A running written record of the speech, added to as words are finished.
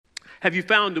Have you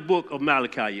found the book of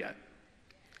Malachi yet?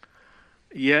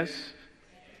 Yes?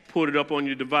 Pulled it up on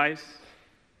your device?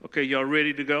 Okay, y'all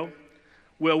ready to go?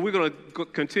 Well, we're going to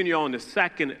continue on the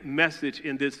second message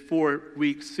in this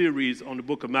 4-week series on the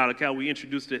book of Malachi. We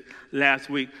introduced it last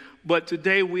week. But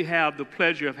today we have the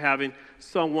pleasure of having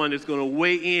someone that's going to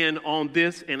weigh in on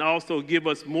this and also give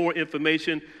us more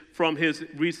information from his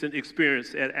recent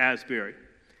experience at Asbury.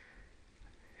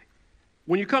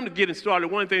 When you come to getting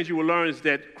started, one of the things you will learn is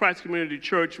that Christ Community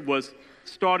Church was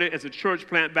started as a church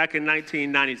plant back in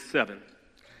 1997.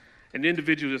 And the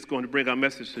individual that's going to bring our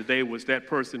message today was that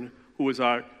person who was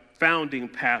our founding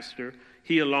pastor.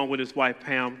 He, along with his wife,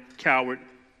 Pam Cowart,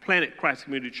 planted Christ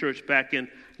Community Church back in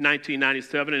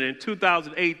 1997. And in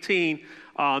 2018,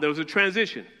 there was a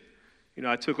transition.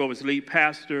 I took over as lead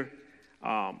pastor.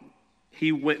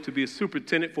 He went to be a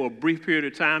superintendent for a brief period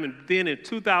of time. And then in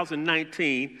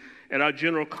 2019, at our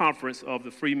general conference of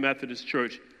the Free Methodist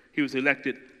Church, he was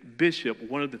elected bishop,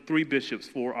 one of the 3 bishops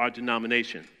for our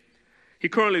denomination. He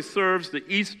currently serves the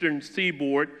eastern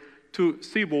seaboard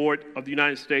of the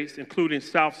United States, including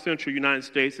South Central United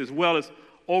States, as well as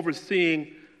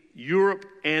overseeing Europe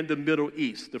and the Middle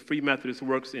East. The Free Methodist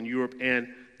works in Europe and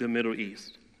the Middle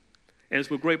East. And it's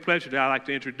with great pleasure that I'd like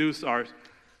to introduce our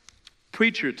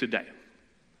preacher today,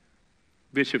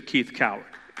 Bishop Keith Cowart.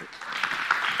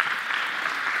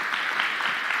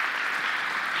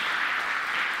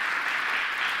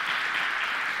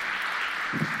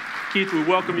 Keith, we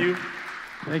welcome you.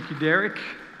 Thank you, Derek.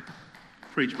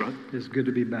 Preach, brother. It's good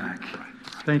to be back.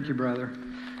 Thank you, brother.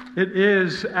 It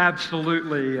is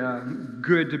absolutely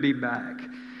good to be back.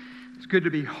 It's good to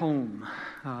be home.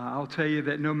 I'll tell you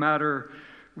that no matter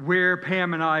where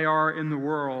Pam and I are in the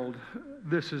world,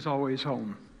 this is always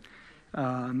home.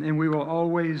 And we will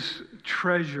always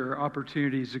treasure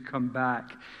opportunities to come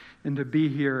back and to be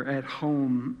here at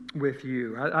home with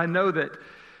you. I know that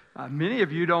many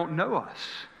of you don't know us.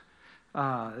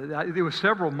 It was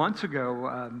several months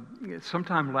ago,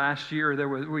 sometime last year,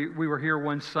 we were here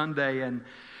one Sunday, and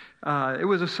it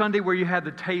was a Sunday where you had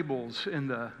the tables in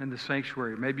the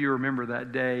sanctuary. Maybe you remember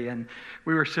that day, and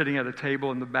we were sitting at a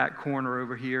table in the back corner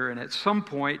over here, and at some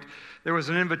point, there was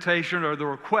an invitation or the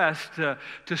request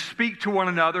to speak to one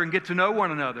another and get to know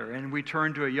one another, and we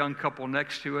turned to a young couple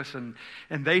next to us, and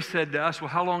they said to us, well,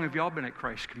 how long have y'all been at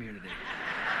Christ Community?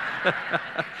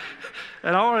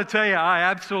 And I want to tell you, I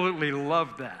absolutely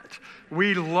love that.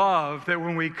 We love that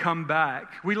when we come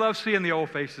back. We love seeing the old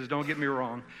faces, don't get me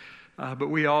wrong. But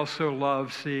we also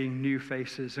love seeing new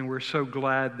faces. And we're so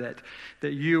glad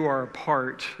that you are a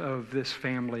part of this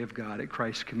family of God at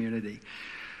Christ Community.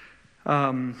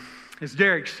 As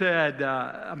Derek said,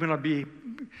 I'm going to be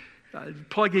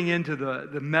plugging into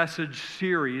the message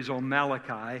series on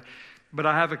Malachi. But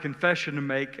I have a confession to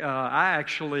make. I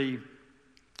actually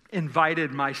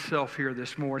invited myself here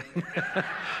this morning.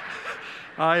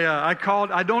 I called.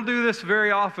 I don't do this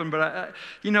very often, but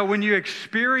when you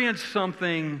experience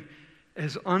something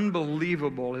as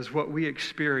unbelievable as what we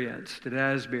experienced at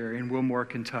Asbury in Wilmore,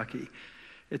 Kentucky,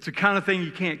 it's the kind of thing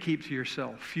you can't keep to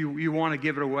yourself. You want to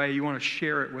give it away. You want to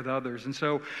share it with others. And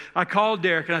so I called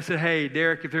Derek and I said, hey,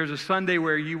 Derek, if there's a Sunday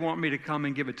where you want me to come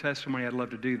and give a testimony, I'd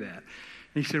love to do that.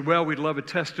 And he said, well, we'd love a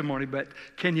testimony, but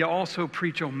can you also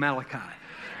preach on Malachi?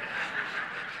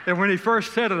 And when he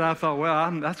first said it, I thought,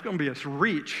 well, that's going to be a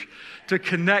reach to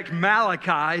connect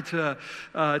Malachi to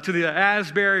the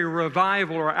Asbury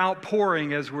revival or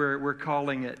outpouring, as we're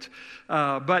calling it.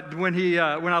 But when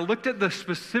I looked at the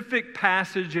specific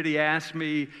passage that he asked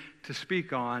me to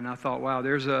speak on, I thought, wow,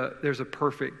 there's a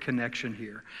perfect connection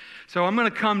here. So I'm going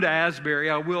to come to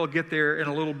Asbury. I will get there in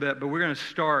a little bit, but we're going to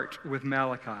start with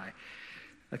Malachi.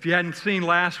 If you hadn't seen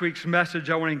last week's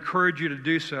message, I want to encourage you to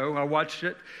do so. I watched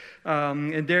it.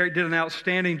 And Derek did an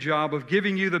outstanding job of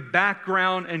giving you the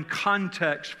background and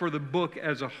context for the book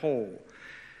as a whole.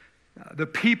 The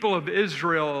people of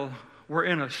Israel were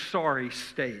in a sorry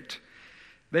state.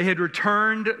 They had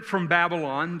returned from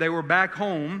Babylon. They were back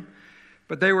home,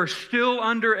 but they were still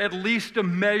under at least a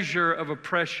measure of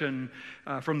oppression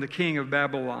from the king of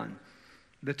Babylon.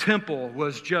 The temple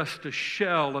was just a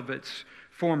shell of its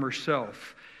former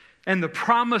self. And the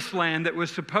promised land that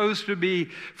was supposed to be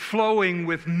flowing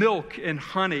with milk and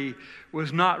honey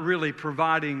was not really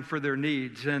providing for their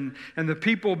needs. And the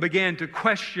people began to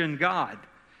question God.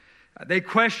 They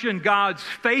questioned God's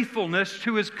faithfulness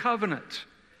to his covenant.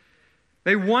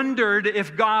 They wondered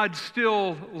if God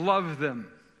still loved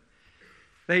them.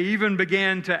 They even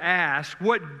began to ask,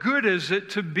 what good is it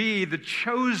to be the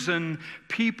chosen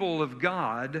people of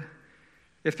God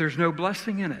if there's no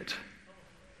blessing in it?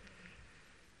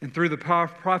 And through the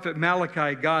prophet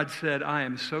Malachi, God said, I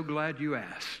am so glad you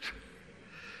asked.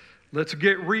 Let's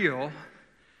get real,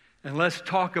 and let's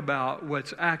talk about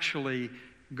what's actually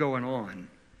going on.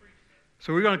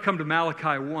 So we're going to come to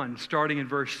Malachi 1, starting in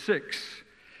verse 6.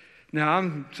 Now,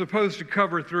 I'm supposed to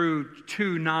cover through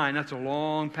 2:9. That's a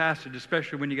long passage,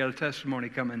 especially when you got a testimony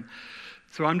coming.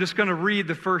 So I'm just going to read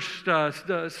the first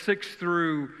 6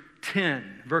 through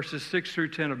 10, verses 6 through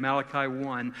 10 of Malachi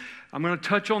 1. I'm going to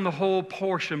touch on the whole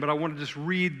portion, but I want to just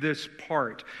read this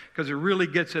part because it really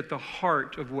gets at the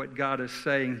heart of what God is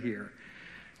saying here.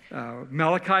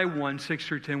 Malachi 1, 6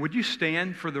 through 10. Would you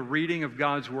stand for the reading of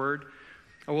God's word?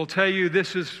 I will tell you,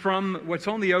 this is from, what's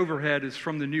on the overhead is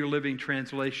from the New Living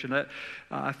Translation.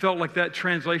 I felt like that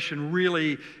translation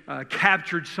really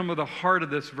captured some of the heart of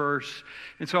this verse.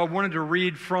 And so I wanted to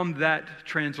read from that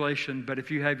translation. But if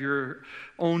you have your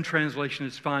own translation,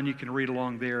 it's fine. You can read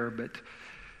along there. But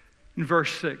in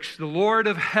verse 6, the Lord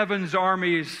of heaven's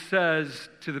armies says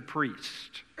to the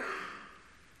priest,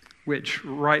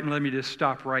 let me just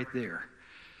stop right there.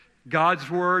 God's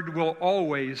word will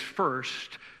always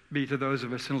first be to those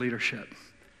of us in leadership.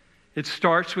 It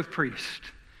starts with priest.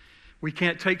 We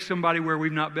can't take somebody where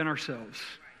we've not been ourselves.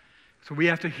 So we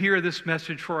have to hear this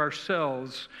message for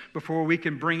ourselves before we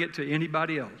can bring it to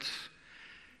anybody else.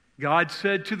 God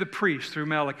said to the priest through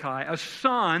Malachi, a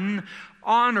son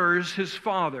honors his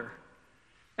father,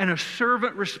 and a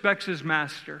servant respects his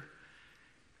master.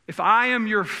 If I am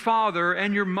your father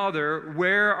and your mother,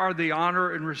 where are the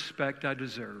honor and respect I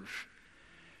deserve?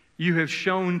 You have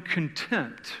shown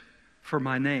contempt for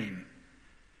my name.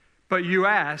 But you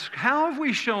ask, how have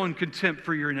we shown contempt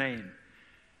for your name?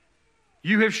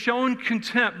 You have shown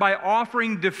contempt by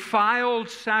offering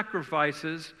defiled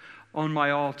sacrifices on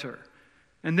my altar.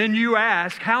 And then you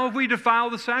ask, how have we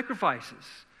defiled the sacrifices?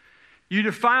 You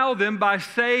defile them by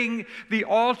saying the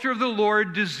altar of the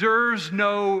Lord deserves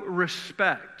no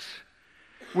respect.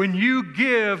 When you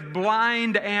give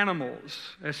blind animals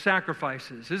as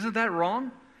sacrifices, isn't that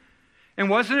wrong? And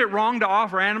wasn't it wrong to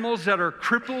offer animals that are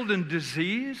crippled and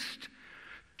diseased?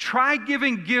 Try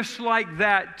giving gifts like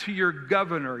that to your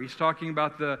governor. He's talking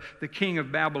about the king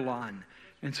of Babylon.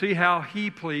 And see how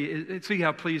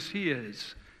pleased he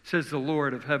is, says the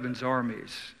Lord of heaven's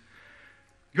armies.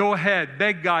 Go ahead,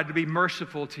 beg God to be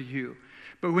merciful to you.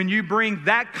 But when you bring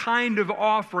that kind of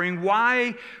offering,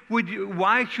 why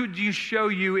should you show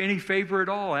you any favor at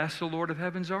all? Ask the Lord of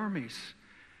heaven's armies.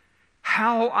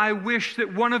 How I wish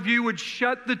that one of you would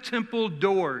shut the temple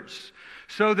doors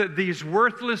so that these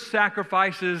worthless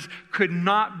sacrifices could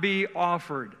not be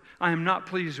offered. I am not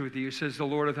pleased with you, says the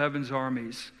Lord of heaven's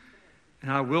armies,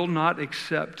 and I will not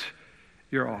accept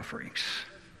your offerings.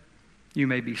 You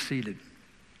may be seated.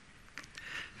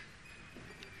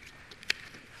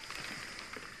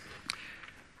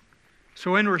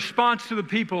 So in response to the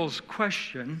people's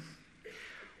question,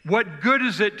 what good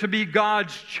is it to be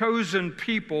God's chosen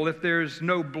people if there's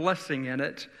no blessing in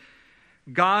it?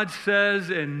 God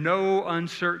says in no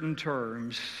uncertain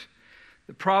terms,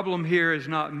 the problem here is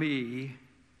not me,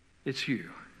 it's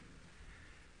you.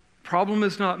 Problem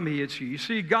is not me, it's you. You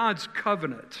see, God's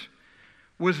covenant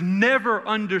was never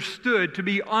understood to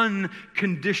be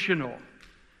unconditional.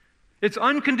 It's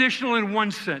unconditional in one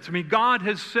sense. I mean, God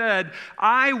has said,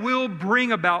 I will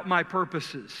bring about my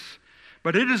purposes.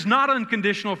 But it is not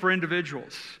unconditional for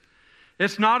individuals.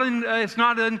 It's not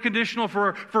unconditional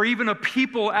for even a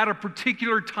people at a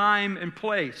particular time and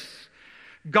place.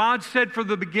 God said from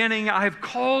the beginning, I have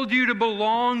called you to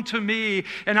belong to me,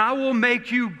 and I will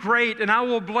make you great, and I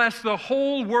will bless the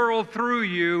whole world through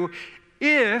you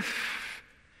if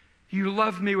you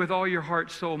love me with all your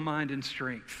heart, soul, mind, and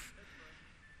strength.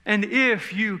 And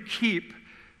if you keep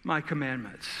my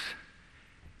commandments.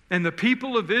 And the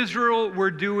people of Israel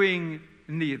were doing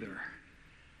neither.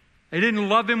 They didn't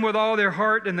love him with all their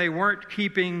heart, and they weren't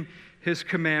keeping his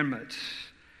commandments.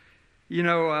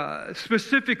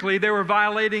 Specifically, they were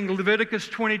violating Leviticus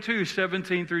 22,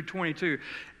 17 through 22.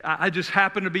 I just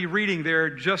happened to be reading there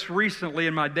just recently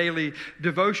in my daily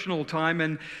devotional time,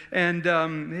 and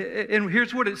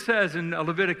here's what it says in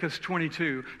Leviticus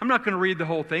 22. I'm not going to read the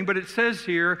whole thing, but it says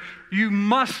here, you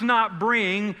must not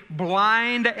bring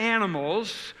blind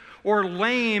animals or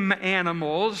lame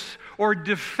animals or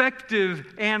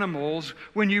defective animals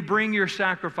when you bring your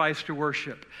sacrifice to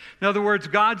worship. In other words,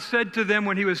 God said to them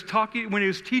when he was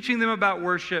teaching them about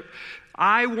worship,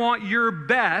 I want your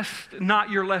best,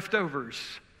 not your leftovers.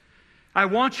 I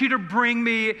want you to bring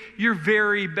me your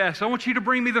very best. I want you to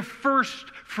bring me the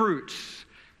first fruits,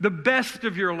 the best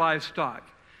of your livestock.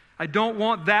 I don't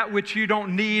want that which you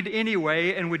don't need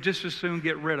anyway and would just as soon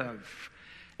get rid of.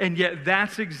 And yet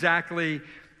that's exactly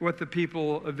what the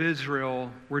people of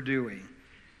Israel were doing.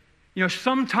 You know,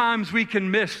 sometimes we can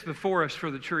miss the forest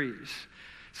for the trees.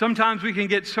 Sometimes we can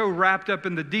get so wrapped up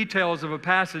in the details of a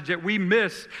passage that we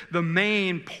miss the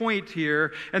main point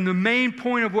here. And the main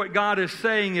point of what God is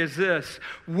saying is this: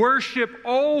 worship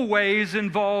always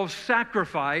involves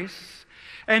sacrifice,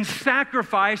 and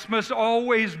sacrifice must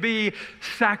always be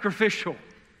sacrificial.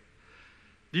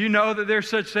 Do you know that there's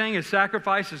such thing as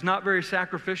sacrifice is not very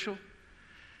sacrificial?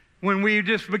 When we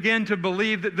just begin to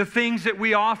believe that the things that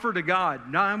we offer to God,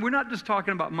 now we're not just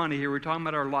talking about money here, we're talking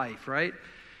about our life, right?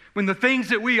 When the things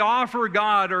that we offer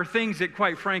God are things that,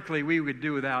 quite frankly, we would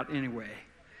do without anyway.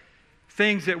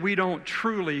 Things that we don't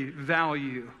truly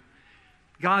value.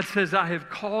 God says, I have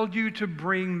called you to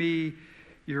bring me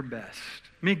your best.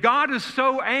 I mean, God is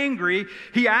so angry,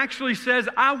 He actually says,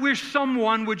 I wish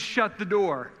someone would shut the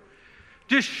door.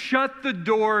 Just shut the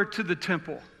door to the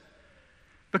temple.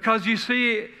 Because you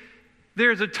see,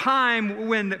 there's a time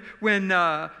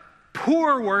when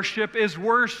poor worship is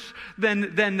worse than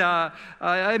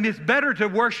it's better to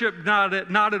worship not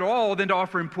at all than to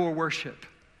offer Him poor worship.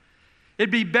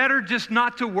 It'd be better just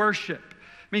not to worship.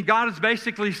 I mean, God is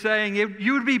basically saying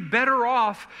you would be better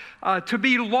off to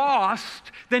be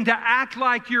lost than to act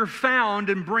like you're found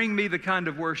and bring me the kind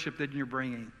of worship that you're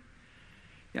bringing.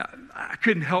 Yeah, I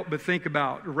couldn't help but think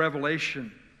about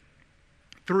Revelation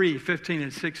 3:15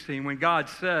 and 16 when God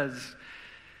says,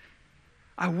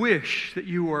 I wish that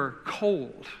you were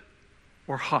cold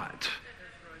or hot,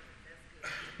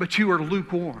 but you are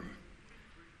lukewarm.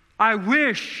 I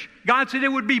wish, God said,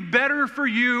 it would be better for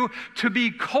you to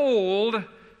be cold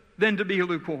than to be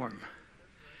lukewarm.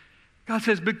 God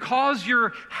says, because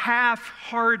you're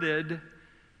half-hearted,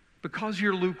 because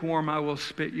you're lukewarm, I will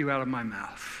spit you out of my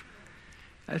mouth.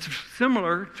 It's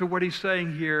similar to what He's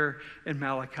saying here in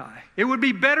Malachi. It would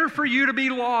be better for you to be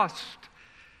lost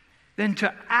than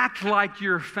to act like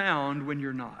you're found when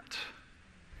you're not.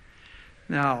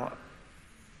 Now,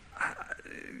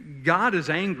 God is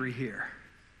angry here.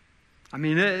 I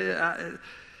mean,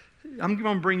 I'm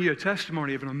going to bring you a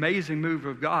testimony of an amazing move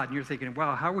of God, and you're thinking,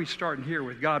 wow, how are we starting here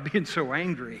with God being so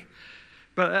angry?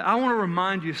 But I want to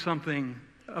remind you something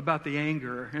about the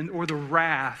anger or the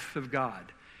wrath of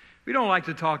God. We don't like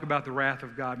to talk about the wrath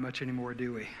of God much anymore,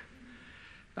 do we?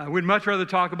 We'd much rather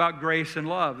talk about grace and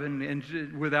love,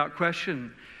 and without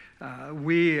question,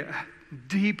 we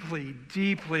deeply,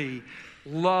 deeply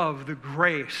love the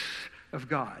grace of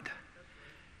God.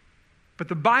 But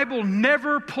the Bible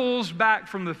never pulls back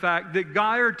from the fact that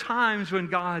there are times when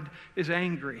God is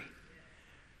angry.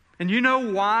 And you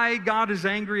know why God is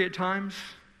angry at times?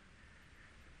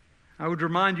 I would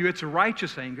remind you it's a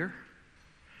righteous anger.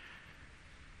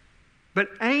 But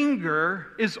anger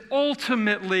is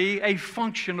ultimately a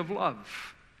function of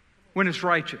love when it's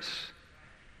righteous.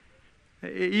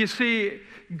 You see,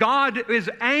 God is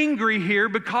angry here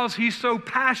because He so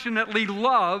passionately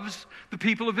loves the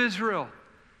people of Israel.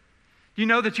 Do you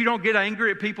know that you don't get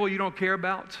angry at people you don't care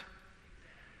about?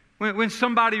 When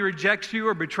somebody rejects you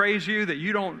or betrays you that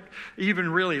you don't even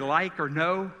really like or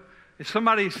know, if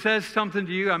somebody says something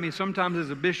to you, I mean, sometimes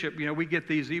as a bishop, you know, we get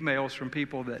these emails from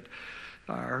people that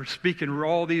are speaking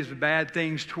all these bad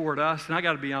things toward us. And I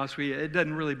got to be honest with you, it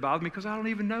doesn't really bother me because I don't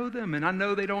even know them, and I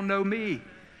know they don't know me.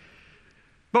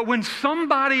 But when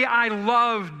somebody I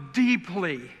love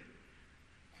deeply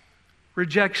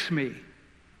rejects me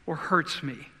or hurts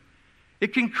me,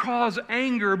 it can cause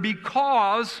anger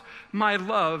because my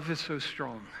love is so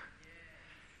strong.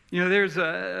 You know,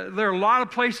 there are a lot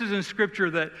of places in Scripture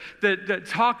that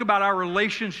talk about our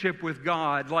relationship with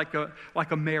God like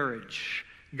a marriage.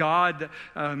 God,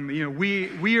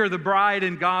 we are the bride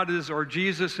and God is, or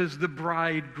Jesus is the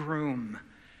bridegroom.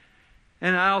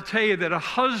 And I'll tell you that a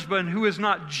husband who is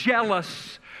not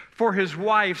jealous for his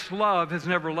wife's love has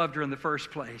never loved her in the first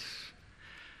place.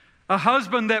 A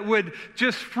husband that would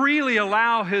just freely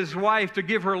allow his wife to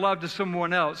give her love to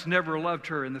someone else never loved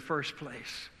her in the first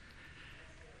place.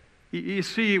 You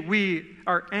see, we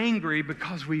are angry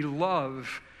because we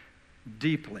love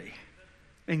deeply.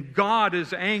 And God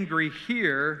is angry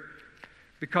here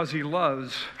because He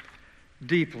loves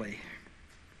deeply.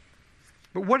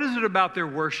 But what is it about their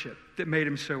worship that made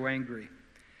Him so angry?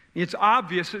 It's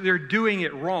obvious that they're doing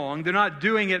it wrong. They're not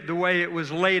doing it the way it was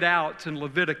laid out in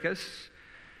Leviticus.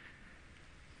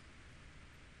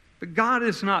 But God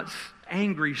is not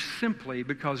angry simply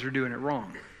because they're doing it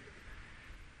wrong.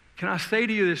 Can I say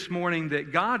to you this morning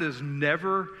that God is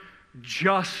never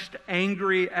just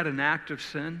angry at an act of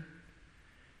sin?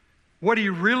 What He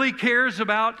really cares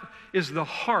about is the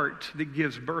heart that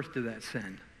gives birth to that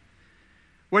sin.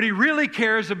 What He really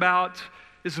cares about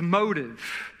is the motive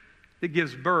that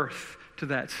gives birth to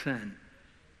that sin.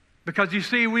 Because you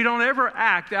see, we don't ever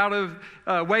act out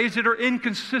of ways that are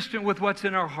inconsistent with what's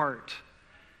in our heart.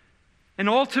 And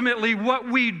ultimately, what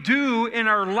we do in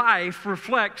our life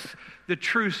reflects the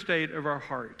true state of our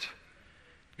heart.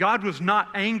 God was not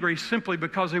angry simply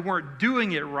because they weren't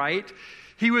doing it right.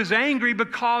 He was angry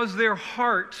because their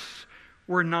hearts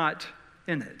were not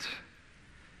in it.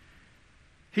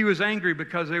 He was angry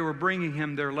because they were bringing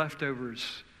him their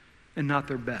leftovers and not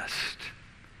their best.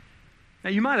 Now,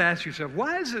 you might ask yourself,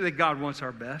 why is it that God wants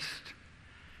our best?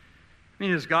 I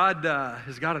mean, is God a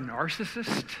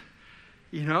narcissist?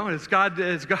 You know, is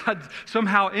God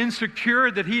somehow insecure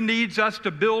that he needs us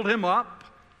to build him up?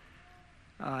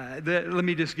 Let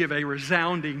me just give a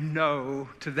resounding no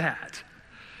to that.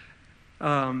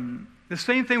 The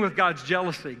same thing with God's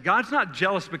jealousy. God's not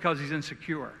jealous because he's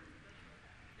insecure.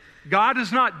 God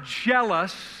is not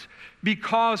jealous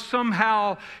because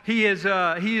somehow he's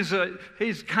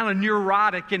kind of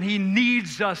neurotic and he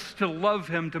needs us to love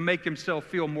him to make himself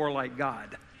feel more like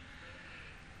God.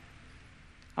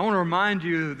 I want to remind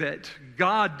you that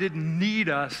God didn't need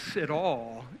us at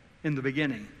all in the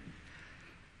beginning.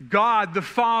 God, the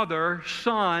Father,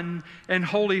 Son, and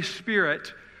Holy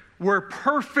Spirit were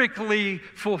perfectly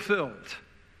fulfilled.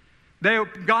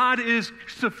 God is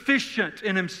sufficient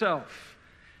in himself.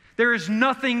 There is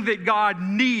nothing that God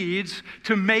needs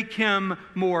to make him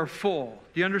more full.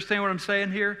 Do you understand what I'm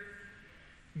saying here?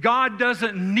 God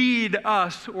doesn't need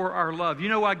us or our love. You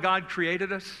know why God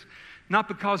created us? Not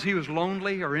because he was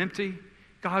lonely or empty.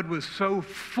 God was so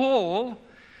full.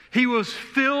 He was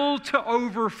filled to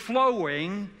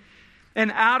overflowing,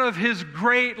 and out of his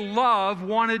great love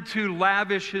wanted to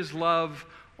lavish his love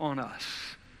on us.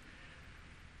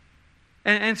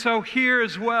 And so here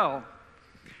as well,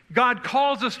 God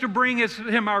calls us to bring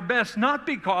him our best, not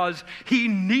because he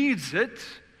needs it.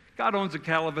 God owns a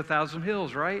cattle of 1,000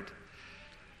 hills, right?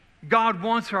 God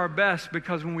wants our best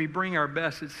because when we bring our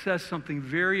best, it says something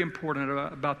very important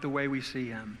about the way we see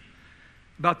him,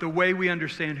 about the way we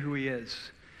understand who he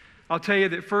is. I'll tell you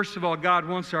that, first of all, God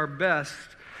wants our best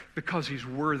because he's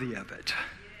worthy of it.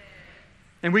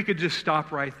 And we could just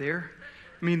stop right there.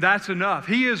 I mean, that's enough.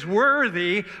 He is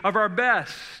worthy of our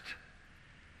best.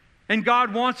 And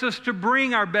God wants us to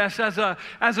bring our best as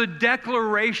a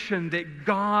declaration that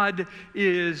God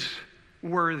is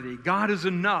worthy. God is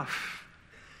enough.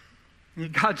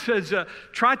 God says,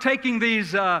 try taking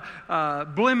these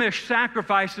blemished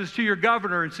sacrifices to your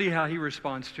governor and see how he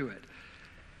responds to it.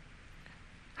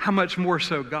 How much more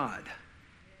so God?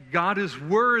 God is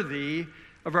worthy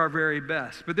of our very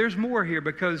best. But there's more here,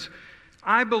 because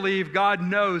I believe God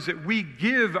knows that we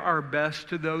give our best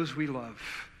to those we love.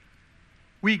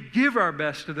 We give our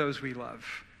best to those we love.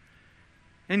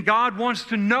 And God wants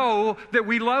to know that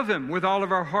we love him with all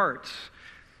of our hearts.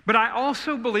 But I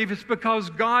also believe it's because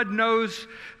God knows,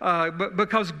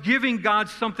 because giving God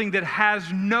something that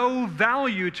has no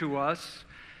value to us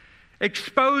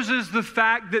exposes the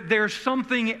fact that there's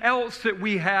something else that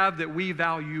we have that we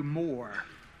value more.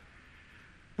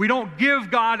 We don't give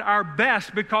God our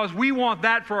best because we want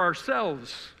that for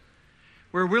ourselves.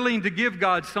 We're willing to give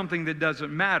God something that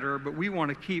doesn't matter, but we want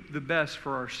to keep the best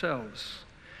for ourselves.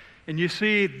 And you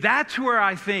see, that's where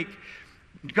I think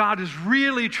God is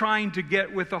really trying to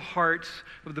get with the hearts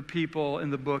of the people in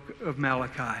the book of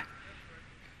Malachi.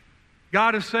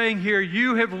 God is saying here,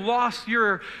 you have lost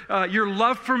your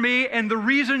love for me, and the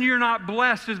reason you're not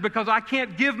blessed is because I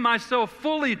can't give myself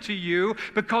fully to you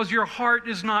because your heart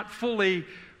is not fully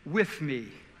with me.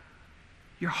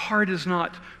 Your heart is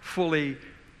not fully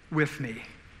with me.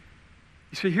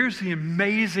 You see, here's the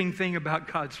amazing thing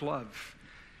about God's love.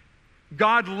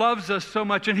 God loves us so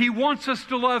much, and he wants us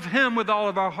to love him with all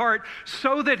of our heart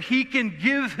so that he can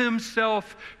give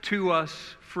himself to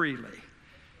us freely.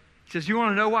 He says, you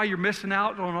want to know why you're missing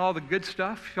out on all the good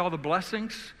stuff, all the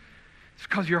blessings? It's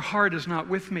because your heart is not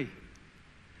with me.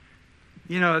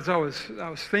 You know, as I was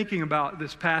thinking about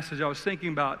this passage, I was thinking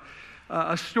about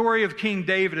a story of King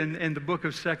David in the book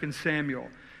of 2 Samuel.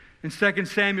 In 2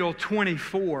 Samuel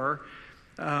 24,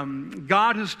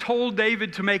 God has told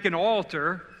David to make an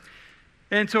altar,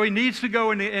 and so he needs to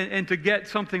go and to get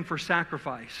something for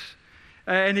sacrifice.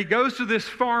 And he goes to this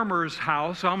farmer's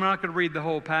house. So I'm not going to read the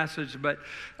whole passage, but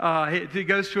he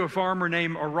goes to a farmer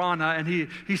named Araunah, and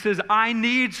he says, I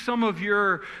need some of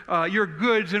your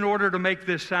goods in order to make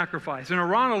this sacrifice. And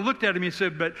Araunah looked at him and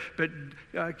said,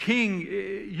 but King,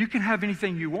 you can have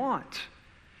anything you want.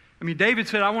 I mean, David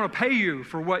said, I want to pay you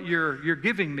for what you're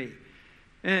giving me.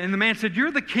 And the man said,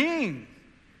 you're the king.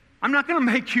 I'm not going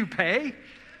to make you pay.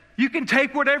 You can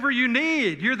take whatever you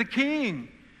need. You're the king.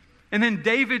 And then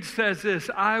David says this,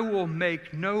 I will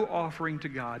make no offering to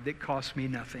God that costs me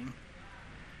nothing.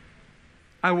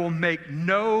 I will make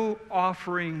no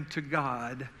offering to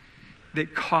God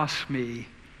that costs me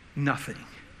nothing.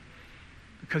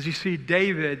 Because you see,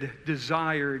 David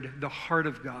desired the heart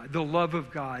of God, the love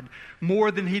of God,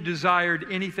 more than he desired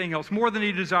anything else, more than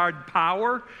he desired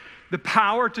power, the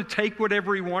power to take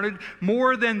whatever he wanted,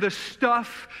 more than the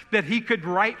stuff that he could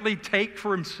rightly take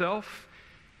for himself.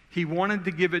 He wanted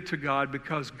to give it to God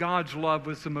because God's love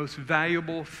was the most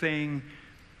valuable thing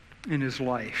in his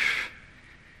life.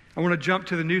 I want to jump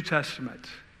to the New Testament,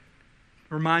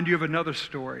 remind you of another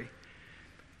story.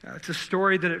 It's a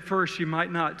story that at first you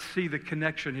might not see the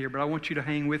connection here, but I want you to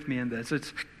hang with me in this.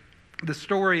 It's the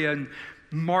story in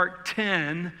Mark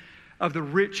 10 of the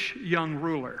rich young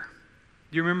ruler.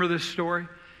 Do you remember this story?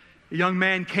 A young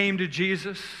man came to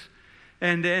Jesus,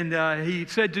 and he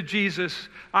said to Jesus,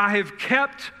 I have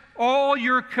kept all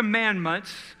your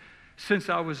commandments since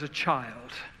I was a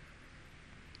child.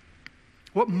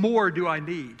 What more do I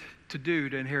need to do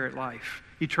to inherit life,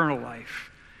 eternal life?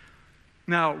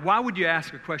 Now, why would you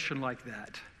ask a question like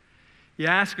that? You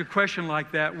ask a question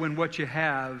like that when what you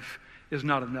have is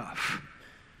not enough.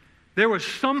 There was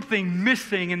something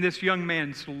missing in this young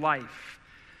man's life.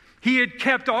 He had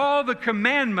kept all the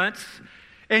commandments,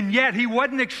 and yet he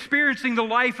wasn't experiencing the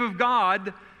life of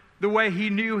God the way he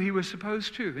knew he was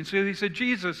supposed to. And so he said,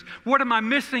 Jesus, what am I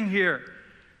missing here?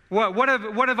 What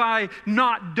have I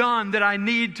not done that I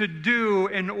need to do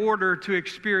in order to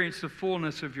experience the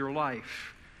fullness of your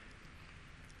life?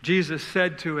 Jesus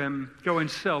said to him, go and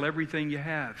sell everything you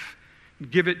have.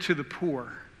 Give it to the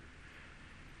poor.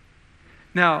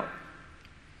 Now,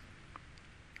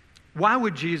 why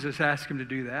would Jesus ask him to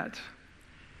do that?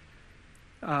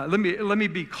 Let me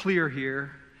be clear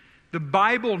here. The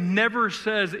Bible never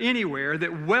says anywhere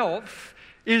that wealth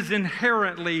is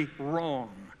inherently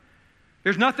wrong.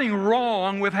 There's nothing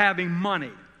wrong with having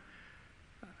money.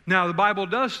 Now, the Bible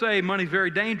does say money's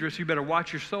very dangerous. You better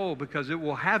watch your soul because it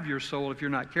will have your soul if you're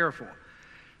not careful.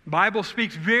 The Bible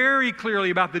speaks very clearly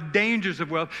about the dangers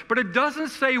of wealth, but it doesn't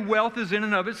say wealth is in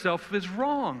and of itself is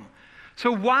wrong.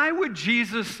 So why would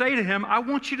Jesus say to him, I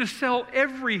want you to sell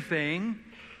everything,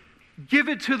 give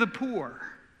it to the poor?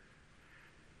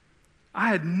 I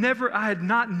had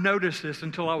not noticed this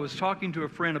until I was talking to a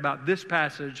friend about this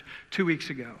passage 2 weeks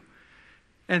ago.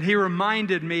 And he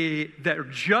reminded me that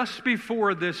just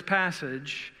before this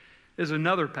passage is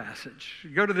another passage.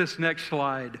 Go to this next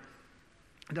slide.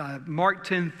 Mark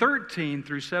 10:13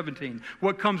 through 17.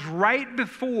 What comes right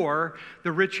before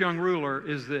the rich young ruler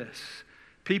is this.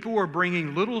 People were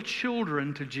bringing little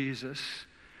children to Jesus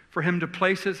for him to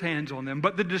place his hands on them,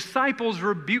 but the disciples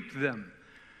rebuked them.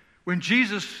 When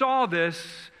Jesus saw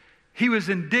this, he was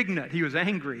indignant. He was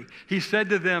angry. He said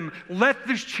to them, let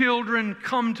the children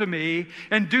come to me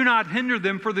and do not hinder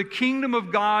them, for the kingdom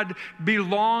of God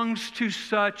belongs to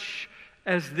such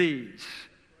as these.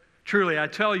 Truly, I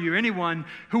tell you, anyone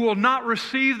who will not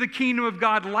receive the kingdom of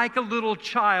God like a little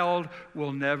child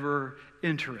will never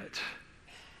enter it.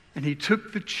 And he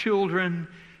took the children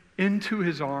into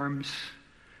his arms,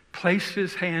 placed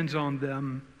his hands on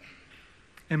them,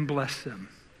 and blessed them.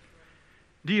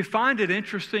 Do you find it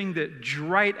interesting that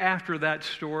right after that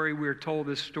story, we're told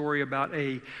this story about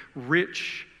a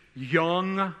rich,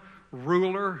 young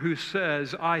ruler who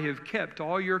says, I have kept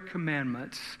all your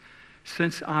commandments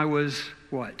since I was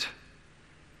what?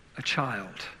 A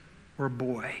child or a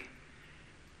boy.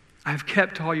 I've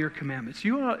kept all your commandments.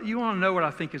 You want to know what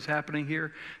I think is happening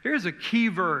here? Here's a key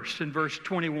verse in verse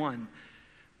 21.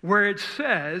 Where it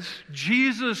says,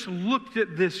 Jesus looked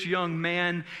at this young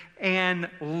man and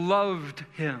loved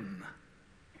him.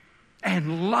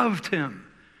 And loved him.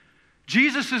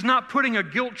 Jesus is not putting a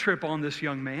guilt trip on this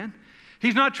young man.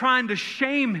 He's not trying to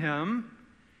shame him.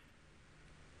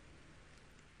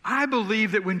 I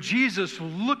believe that when Jesus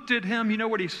looked at him, you know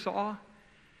what he saw?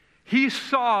 He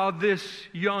saw this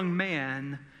young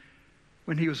man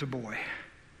when he was a boy.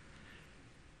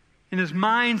 In his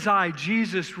mind's eye,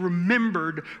 Jesus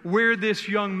remembered where this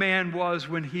young man was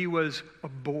when he was a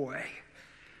boy.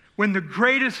 When the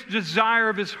greatest desire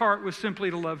of his heart was simply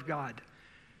to love God.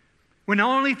 When the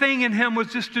only thing in him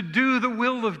was just to do the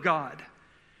will of God.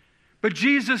 But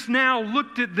Jesus now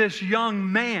looked at this young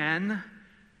man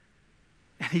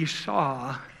and he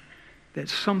saw that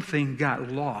something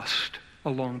got lost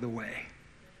along the way.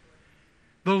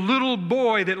 The little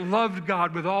boy that loved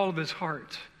God with all of his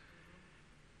heart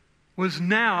was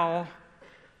now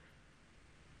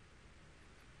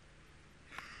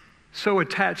so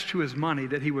attached to his money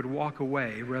that he would walk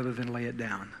away rather than lay it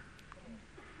down.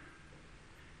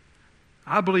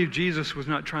 I believe Jesus was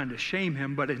not trying to shame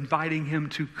him, but inviting him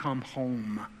to come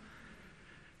home.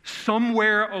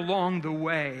 Somewhere along the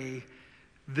way,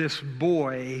 this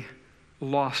boy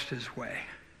lost his way.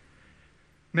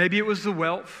 Maybe it was the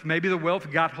wealth. Maybe the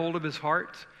wealth got hold of his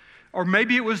heart. Or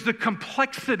maybe it was the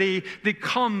complexity that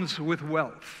comes with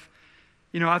wealth.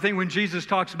 You know, I think when Jesus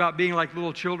talks about being like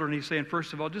little children, he's saying,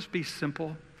 first of all, just be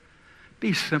simple.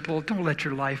 Be simple. Don't let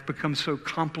your life become so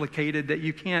complicated that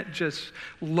you can't just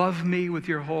love me with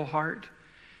your whole heart.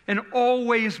 And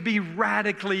always be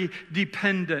radically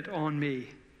dependent on me.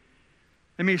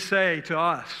 Let me say to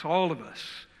us, all of us,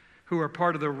 who are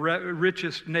part of the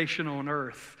richest nation on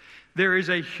earth, there is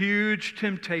a huge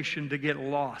temptation to get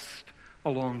lost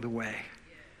along the way.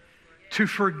 To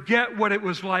forget what it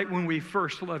was like when we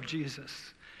first loved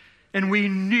Jesus. And we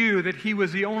knew that he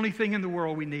was the only thing in the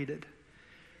world we needed.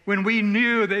 When we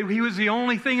knew that he was the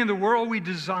only thing in the world we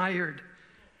desired.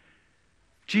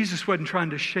 Jesus wasn't trying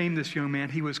to shame this young man.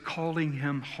 He was calling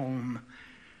him home.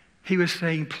 He was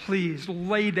saying, please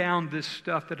lay down this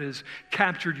stuff that has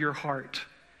captured your heart,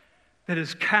 that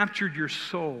has captured your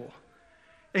soul,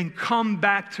 and come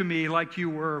back to me like you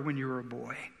were when you were a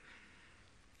boy.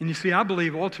 And you see, I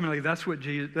believe ultimately that's what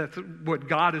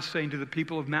God is saying to the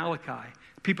people of Malachi,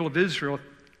 people of Israel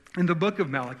in the book of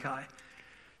Malachi.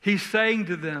 He's saying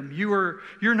to them, you're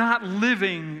not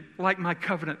living like my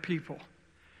covenant people.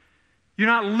 You're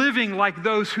not living like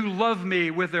those who love me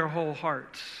with their whole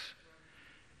hearts.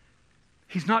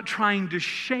 He's not trying to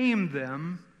shame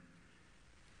them.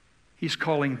 He's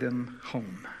calling them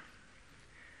home.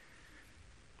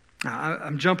 Now,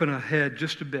 I'm jumping ahead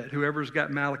just a bit. Whoever's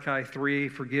got Malachi 3,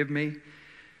 forgive me.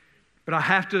 But I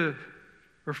have to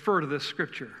refer to this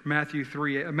scripture, Malachi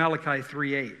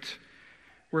 3:8,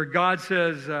 where God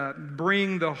says,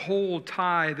 bring the whole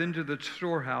tithe into the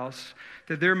storehouse,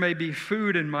 that there may be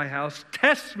food in my house.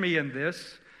 Test me in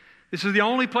this. This is the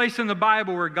only place in the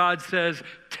Bible where God says,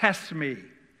 test me.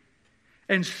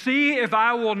 And see if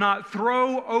I will not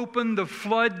throw open the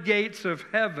floodgates of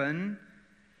heaven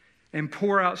and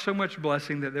pour out so much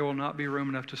blessing that there will not be room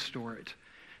enough to store it.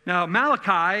 Now,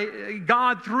 Malachi,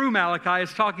 God through Malachi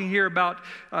is talking here about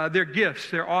their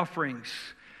gifts, their offerings.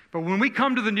 But when we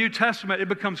come to the New Testament, it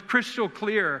becomes crystal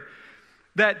clear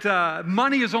that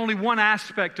money is only one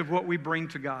aspect of what we bring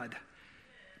to God.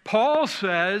 Paul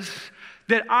says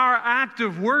that our act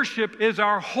of worship is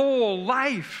our whole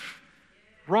life.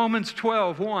 Romans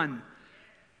 12:1.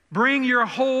 Bring your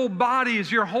whole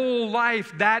bodies, your whole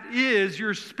life. That is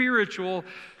your spiritual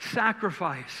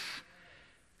sacrifice.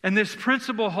 And this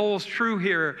principle holds true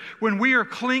here. When we are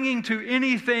clinging to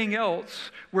anything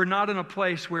else, we're not in a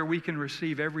place where we can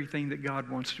receive everything that God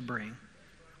wants to bring.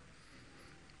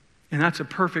 And that's a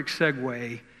perfect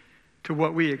segue to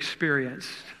what we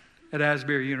experienced at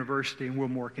Asbury University in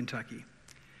Wilmore, Kentucky.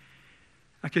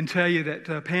 I can tell you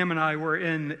that Pam and I were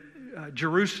in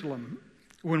Jerusalem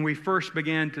when we first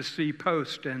began to see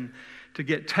posts and to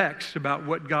get texts about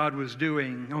what God was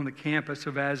doing on the campus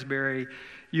of Asbury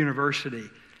University.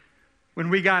 When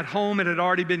we got home, it had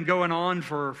already been going on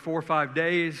for 4 or 5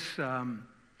 days.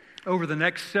 Over the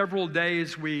next several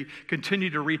days, we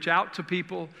continued to reach out to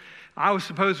people. I was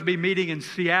supposed to be meeting in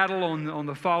Seattle on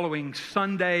the following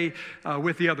Sunday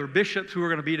with the other bishops who were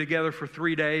going to be together for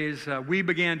 3 days. We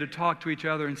began to talk to each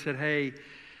other and said, hey,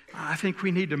 I think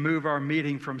we need to move our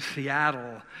meeting from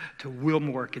Seattle to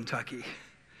Wilmore, Kentucky.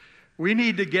 We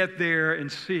need to get there and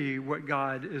see what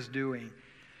God is doing.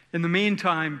 In the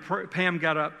meantime, Pam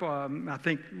got up, I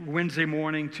think Wednesday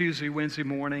morning, Wednesday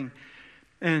morning,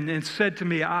 and said to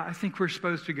me, I think we're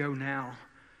supposed to go now.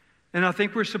 And I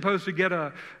think we're supposed to get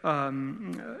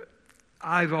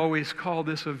I've always called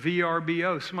this a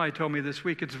VRBO. Somebody told me this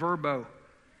week it's Verbo.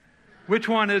 Which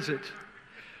one is it?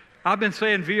 I've been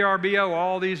saying VRBO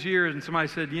all these years, and somebody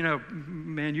said, you know,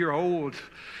 man, you're old.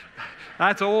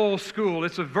 That's old school.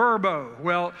 It's a Verbo.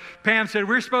 Well, Pam said,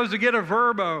 we're supposed to get a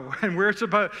Verbo. And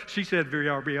she said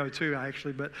VRBO too,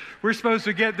 actually, but we're supposed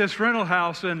to get this rental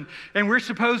house, and we're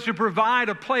supposed to provide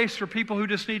a place for people who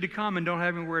just need to come and don't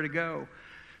have anywhere to go.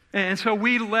 And so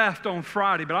we left on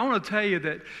Friday. But I want to tell you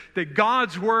that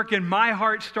God's work in my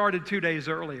heart started 2 days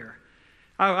earlier.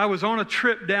 I was on a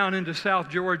trip down into South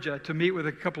Georgia to meet with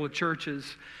a couple of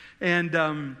churches. And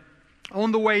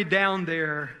on the way down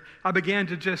there, I began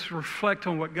to just reflect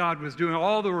on what God was doing,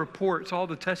 all the reports, all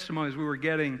the testimonies we were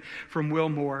getting from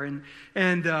Wilmore.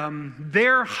 And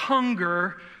their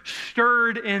hunger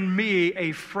stirred in me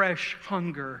a fresh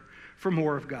hunger for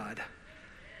more of God.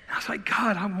 I was like,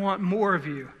 God, I want more of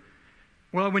you.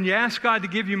 Well, when you ask God to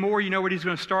give you more, you know what he's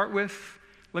going to start with?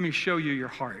 Let me show you your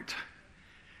heart.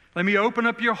 Let me open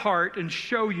up your heart and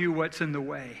show you what's in the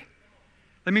way.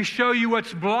 Let me show you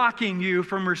what's blocking you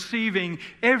from receiving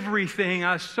everything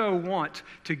I so want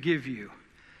to give you.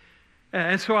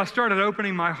 And so I started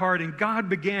opening my heart, and God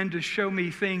began to show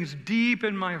me things deep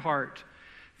in my heart,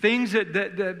 things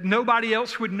that nobody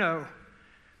else would know,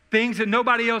 things that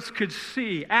nobody else could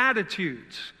see,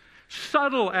 attitudes,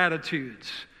 subtle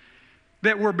attitudes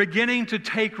that were beginning to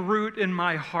take root in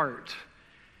my heart.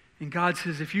 And God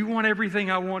says, if you want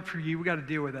everything I want for you, we got to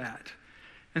deal with that.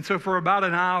 And so for about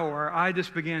an hour, I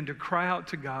just began to cry out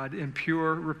to God in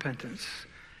pure repentance.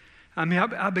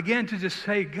 I began to just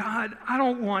say, God, I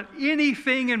don't want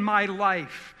anything in my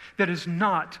life that is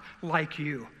not like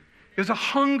you. There's a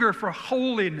hunger for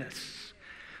holiness,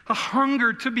 a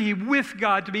hunger to be with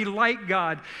God, to be like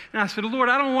God. And I said, Lord,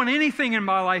 I don't want anything in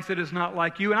my life that is not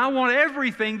like you, and I want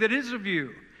everything that is of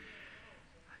you.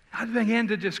 I began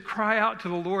to just cry out to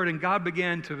the Lord, and God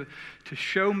began to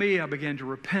show me. I began to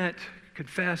repent,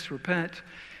 confess, repent,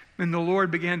 and the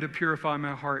Lord began to purify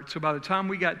my heart. So by the time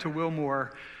we got to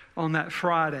Wilmore on that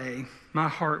Friday, my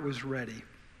heart was ready.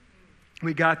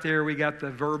 We got there, we got the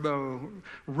Verbo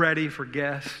ready for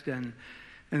guests, and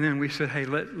then we said, hey,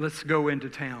 let's go into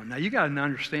town. Now, you got to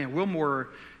understand, Wilmore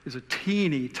is a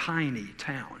teeny, tiny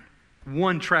town.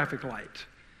 One traffic light.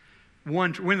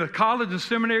 When the college and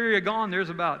seminary are gone,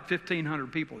 there's about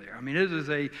 1,500 people there. I mean, it is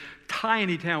a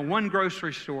tiny town. One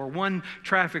grocery store, one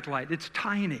traffic light. It's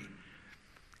tiny.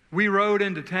 We rode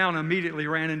into town and immediately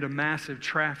ran into massive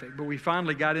traffic. But we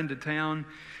finally got into town,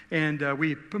 and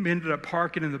we ended up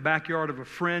parking in the backyard of a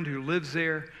friend who lives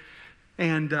there.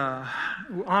 And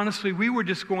honestly, we were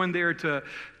just going there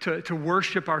to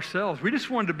worship ourselves. We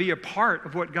just wanted to be a part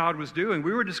of what God was doing.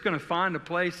 We were just going to find a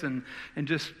place and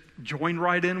just join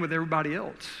right in with everybody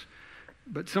else.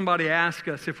 But somebody asked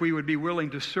us if we would be willing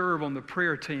to serve on the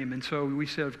prayer team. And so we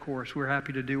said, of course, we're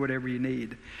happy to do whatever you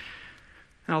need.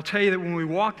 And I'll tell you that when we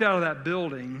walked out of that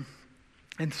building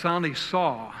and finally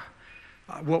saw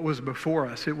what was before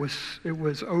us, it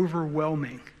was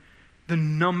overwhelming, the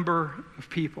number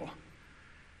of people.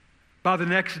 By the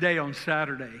next day on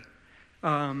Saturday,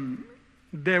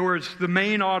 there was the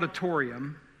main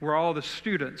auditorium where all the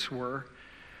students were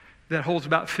that holds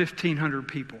about 1,500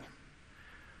 people.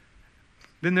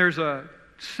 Then there's a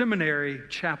seminary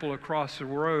chapel across the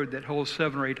road that holds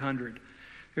 700 or 800.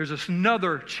 There's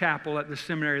another chapel at the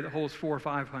seminary that holds 400 or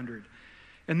 500.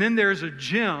 And then there's a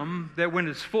gym that when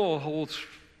it's full holds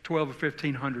 1,200 or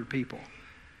 1,500 people.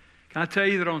 Can I tell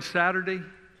you that on Saturday,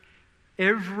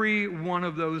 every one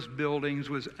of those buildings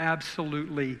was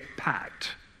absolutely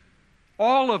packed.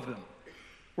 All of them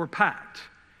were packed.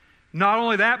 Not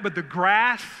only that, but the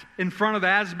grass in front of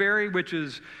Asbury, which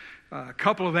is a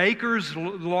couple of acres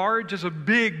large, just a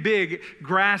big, big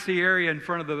grassy area in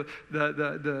front of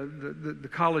the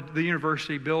college, the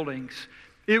university buildings.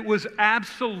 It was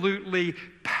absolutely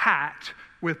packed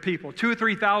with people. 2,000 or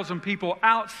 3,000 people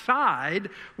outside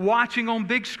watching on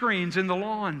big screens in the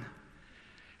lawn.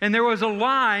 And there was a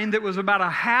line that was about a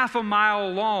half a mile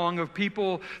long of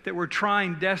people that were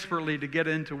trying desperately to get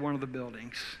into one of the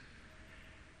buildings.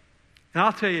 And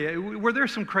I'll tell you, were there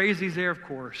some crazies there? Of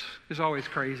course. There's always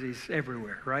crazies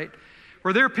everywhere, right?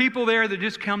 Were there people there that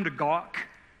just come to gawk,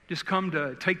 just come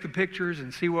to take the pictures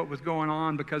and see what was going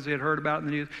on because they had heard about it in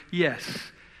the news? Yes.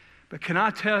 But can I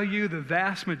tell you, the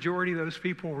vast majority of those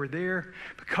people were there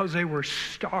because they were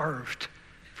starved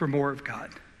for more of God.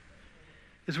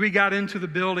 As we got into the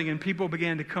building and people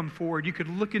began to come forward, you could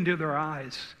look into their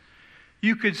eyes.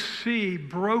 You could see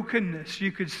brokenness.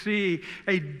 You could see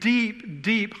a deep,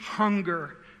 deep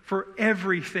hunger for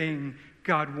everything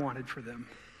God wanted for them.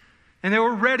 And they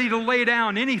were ready to lay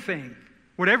down anything.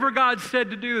 Whatever God said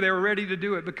to do, they were ready to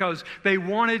do it because they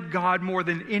wanted God more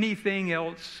than anything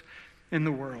else in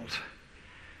the world.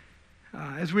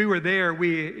 As we were there,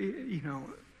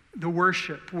 the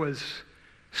worship was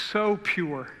so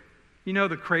pure. You know,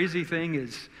 the crazy thing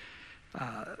is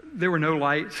there were no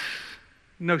lights.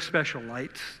 No special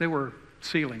lights. There were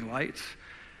ceiling lights.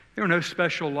 There were no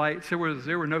special lights. There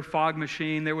were no fog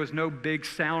machine. There was no big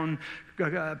sound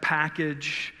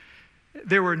package.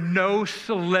 There were no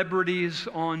celebrities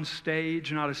on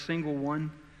stage, not a single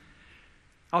one.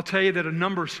 I'll tell you that a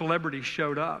number of celebrities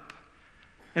showed up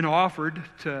and offered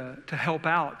to help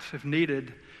out if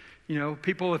needed. You know,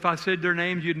 people, if I said their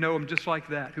names, you'd know them just like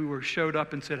that, who showed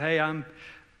up and said, hey, I'll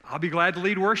be glad to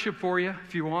lead worship for you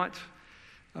if you want.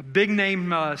 Big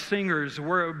name singers,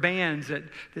 bands that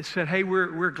said, hey,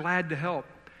 we're glad to help.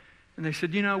 And they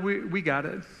said, you know, we got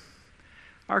it.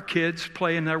 Our kids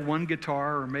playing their one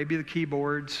guitar or maybe the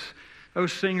keyboards.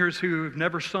 Those singers who have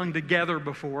never sung together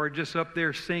before, just up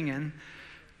there singing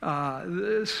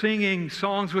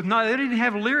songs with they didn't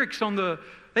have lyrics they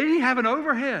didn't have an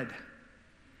overhead.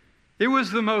 It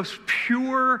was the most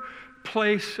pure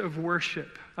place of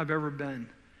worship I've ever been.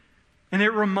 And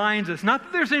it reminds us, not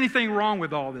that there's anything wrong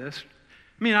with all this.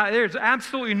 I mean, there's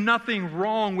absolutely nothing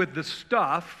wrong with the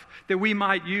stuff that we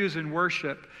might use in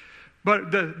worship.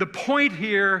 But the point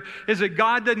here is that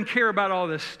God doesn't care about all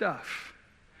this stuff.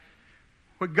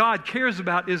 What God cares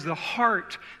about is the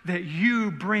heart that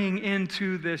you bring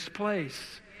into this place.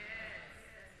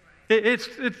 It's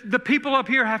the people up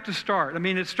here have to start. I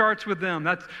mean, it starts with them.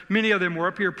 Many of them were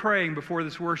up here praying before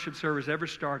this worship service ever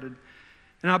started.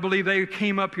 And I believe they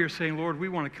came up here saying, Lord, we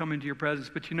want to come into your presence.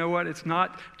 But you know what? It's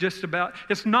not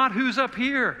who's up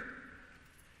here.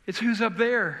 It's who's up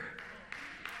there.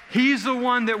 He's the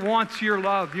one that wants your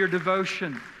love, your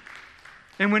devotion.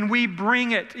 And when we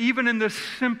bring it, even in the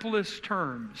simplest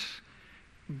terms,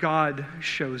 God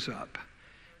shows up.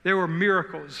 There were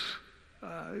miracles,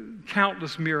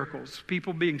 countless miracles,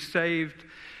 people being saved,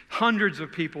 hundreds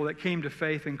of people that came to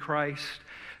faith in Christ.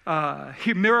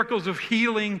 Miracles of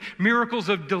healing, miracles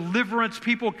of deliverance,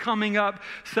 people coming up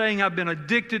saying, I've been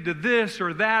addicted to this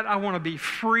or that, I want to be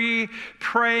free,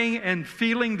 praying and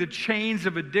feeling the chains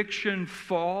of addiction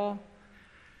fall.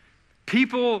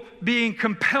 People being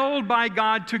compelled by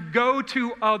God to go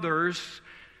to others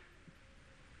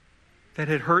that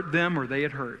had hurt them or they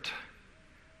had hurt.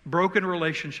 Broken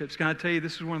relationships. Can I tell you,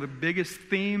 this is one of the biggest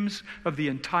themes of the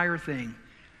entire thing.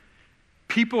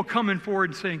 People coming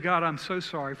forward and saying, God, I'm so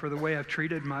sorry for the way I've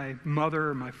treated my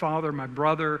mother, my father, my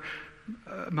brother,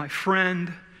 my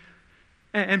friend.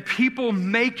 And people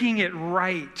making it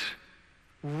right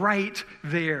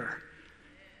there.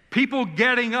 People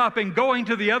getting up and going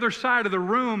to the other side of the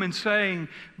room and saying,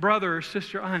 brother or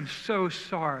sister, I'm so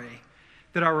sorry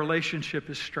that our relationship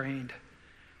is strained.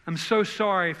 I'm so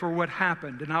sorry for what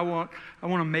happened, and I want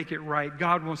to make it right.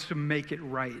 God wants to make it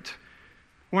right.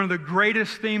 One of the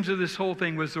greatest themes of this whole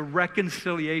thing was the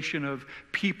reconciliation of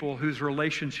people whose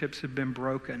relationships had been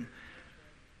broken.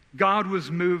 God was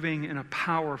moving in a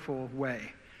powerful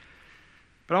way.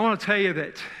 But I want to tell you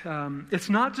that it's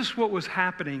not just what was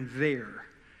happening there.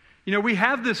 You know, we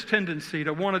have this tendency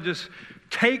to want to just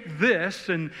take this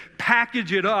and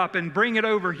package it up and bring it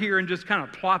over here and just kind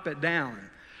of plop it down.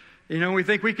 You know, we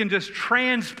think we can just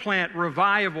transplant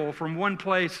revival from one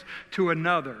place to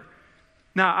another.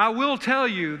 Now, I will tell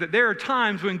you that there are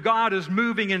times when God is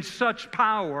moving in such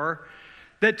power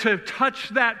that to touch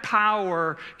that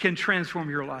power can transform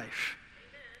your life.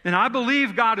 And I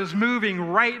believe God is moving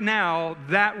right now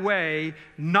that way,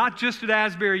 not just at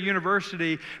Asbury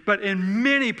University, but in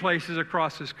many places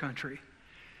across this country.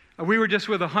 We were just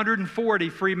with 140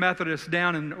 Free Methodists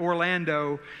down in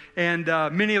Orlando, and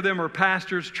many of them are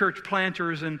pastors, church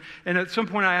planters, and at some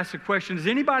point I asked the question, is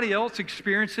anybody else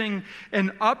experiencing an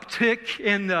uptick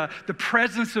in the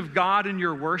presence of God in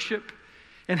your worship?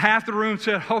 And half the room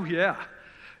said, oh yeah,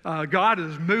 God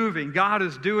is moving, God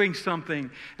is doing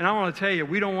something. And I want to tell you,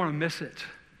 we don't want to miss it.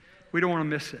 We don't want to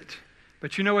miss it.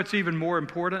 But you know what's even more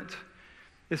important?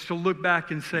 Is to look back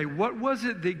and say, what was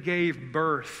it that gave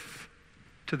birth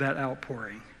to that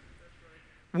outpouring?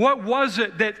 What was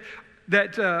it that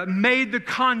made the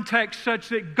context such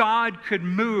that God could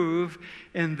move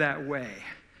in that way?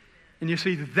 And you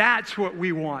see, that's what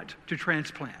we want to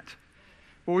transplant.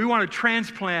 What we want to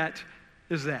transplant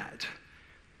is that.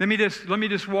 Let me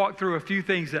just walk through a few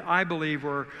things that I believe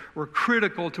were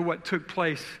critical to what took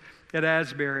place at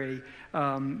Asbury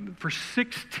for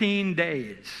 16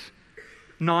 days,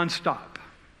 nonstop.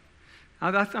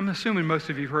 I'm assuming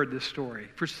most of you have heard this story.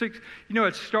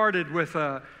 It started,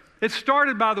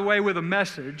 by the way, with a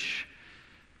message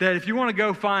that if you want to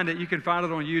go find it, you can find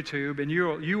it on YouTube, and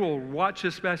you will watch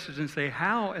this message and say,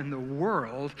 how in the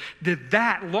world did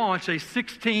that launch a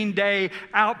 16-day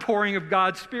outpouring of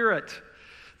God's Spirit?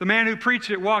 The man who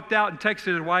preached it walked out and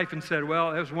texted his wife and said,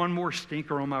 well, there's one more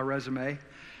stinker on my resume.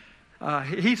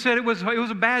 He said it was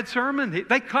a bad sermon.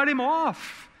 They cut him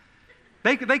off.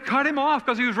 They cut him off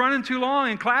because he was running too long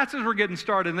and classes were getting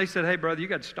started. And they said, hey, brother, you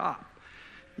got to stop.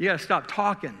 You got to stop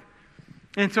talking.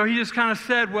 And so he just kind of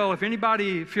said, well, if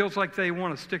anybody feels like they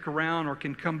want to stick around or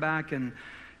can come back and,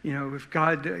 you know, if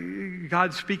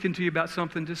God's speaking to you about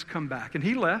something, just come back. And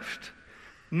he left.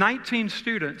 19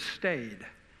 students stayed.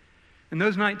 And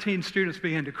those 19 students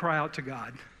began to cry out to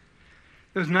God.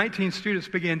 Those 19 students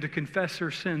began to confess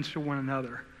their sins to one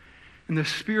another. And the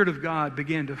Spirit of God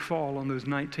began to fall on those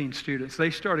 19 students. They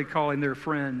started calling their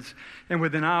friends. And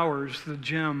within hours,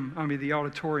 the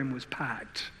auditorium was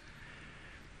packed.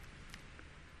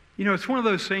 You know, it's one of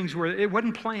those things where it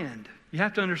wasn't planned. You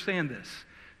have to understand this.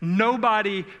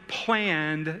 Nobody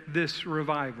planned this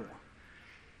revival.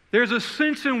 There's a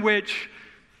sense in which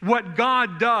what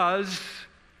God does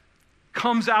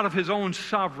comes out of His own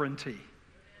sovereignty.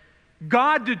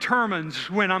 God determines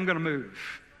when I'm going to move.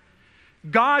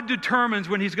 God determines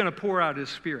when he's going to pour out his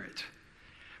Spirit.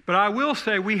 But I will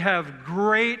say we have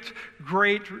great,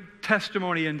 great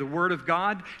testimony in the Word of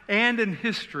God and in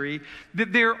history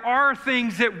that there are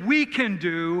things that we can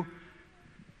do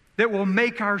that will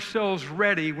make ourselves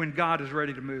ready when God is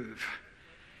ready to move.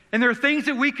 And there are things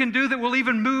that we can do that will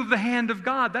even move the hand of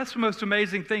God. That's the most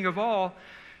amazing thing of all.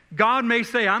 God may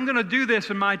say, I'm going to do this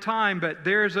in my time, but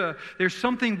there's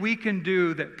something we can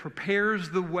do that prepares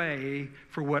the way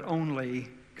for what only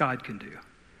God can do.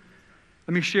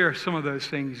 Let me share some of those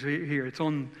things here. It's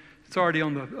already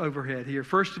on the overhead here.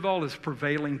 First of all is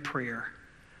prevailing prayer.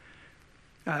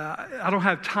 I don't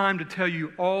have time to tell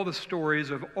you all the stories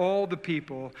of all the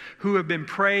people who have been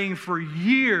praying for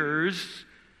years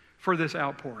for this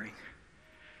outpouring.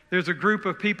 There's a group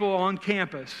of people on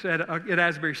campus at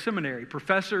Asbury Seminary,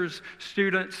 professors,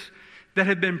 students, that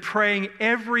have been praying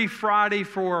every Friday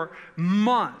for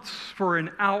months for an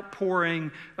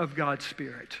outpouring of God's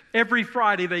Spirit. Every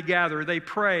Friday they gather, they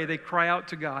pray, they cry out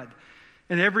to God.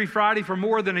 And every Friday for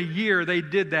more than a year they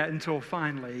did that until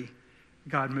finally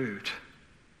God moved.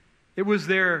 It was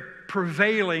their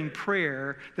prevailing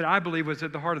prayer that I believe was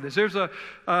at the heart of this. There's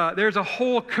a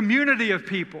whole community of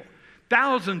people,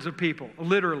 thousands of people,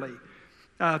 literally,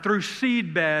 through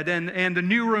Seedbed and the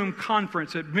New Room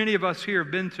Conference that many of us here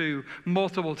have been to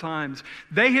multiple times.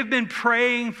 They have been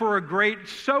praying for a great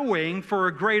sowing, for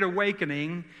a great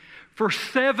awakening for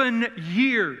 7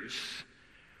 years.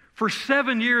 For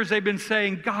 7 years they've been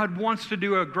saying, God wants to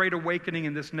do a great awakening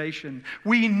in this nation.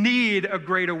 We need a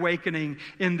great awakening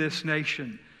in this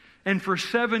nation. And for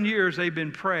 7 years they've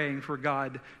been praying for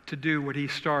God to do what he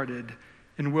started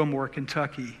in Wilmore,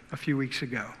 Kentucky a few weeks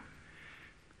ago.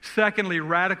 Secondly,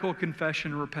 radical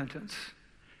confession and repentance.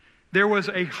 There was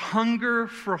a hunger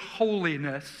for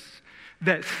holiness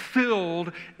that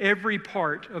filled every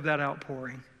part of that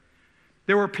outpouring.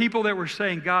 There were people that were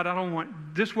saying, God, I don't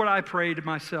want, this is what I prayed to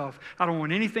myself. I don't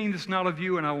want anything that's not of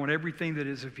you, and I want everything that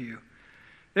is of you.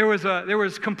 There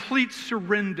was complete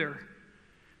surrender.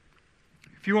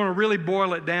 If you want to really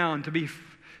boil it down, to be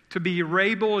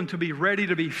able and to be ready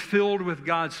to be filled with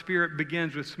God's Spirit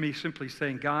begins with me simply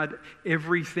saying, God,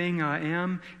 everything I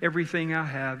am, everything I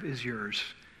have is yours.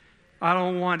 I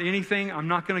don't want anything. I'm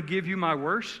not going to give you my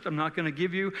worst. I'm not going to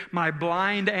give you my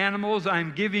blind animals.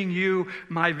 I'm giving you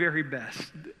my very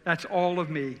best. That's all of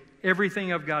me.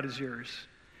 Everything I've got is yours.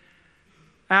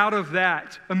 Out of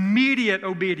that, immediate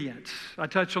obedience. I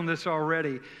touched on this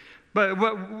already. But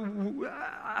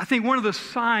I think one of the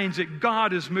signs that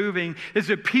God is moving is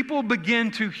that people begin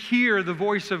to hear the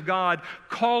voice of God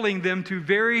calling them to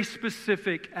very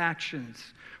specific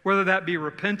actions, whether that be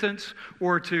repentance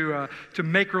or to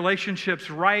make relationships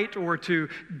right or to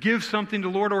give something to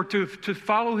the Lord or to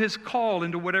follow his call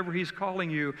into whatever he's calling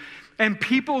you. And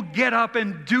people get up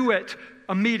and do it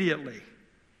immediately.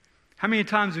 How many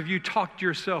times have you talked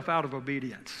yourself out of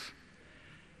obedience?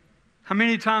 How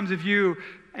many times have you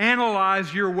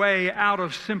analyze your way out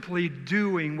of simply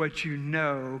doing what you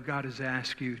know God has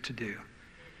asked you to do?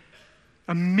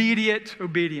 Immediate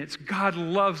obedience. God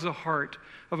loves the heart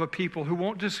of a people who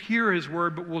won't just hear his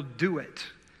word, but will do it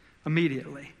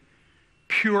immediately.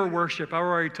 Pure worship. I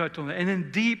already touched on that. And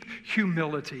then deep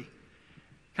humility.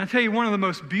 Can I tell you one of the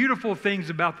most beautiful things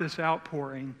about this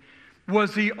outpouring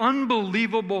was the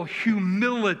unbelievable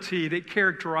humility that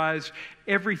characterized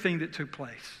everything that took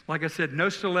place. Like I said, no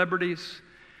celebrities,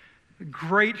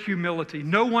 great humility,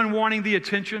 no one wanting the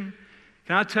attention.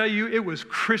 Can I tell you, it was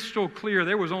crystal clear.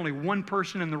 There was only one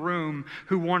person in the room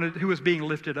who was being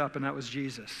lifted up, and that was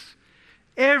Jesus.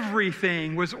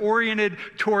 Everything was oriented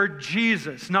toward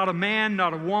Jesus. Not a man,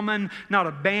 not a woman, not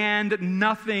a band,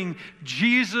 nothing.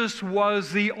 Jesus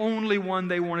was the only one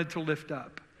they wanted to lift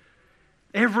up.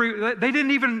 They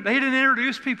didn't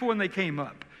introduce people when they came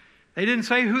up. They didn't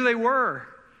say who they were.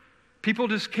 People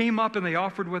just came up and they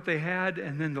offered what they had,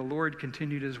 and then the Lord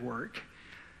continued his work.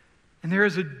 And there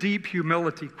is a deep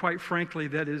humility, quite frankly,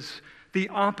 that is the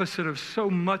opposite of so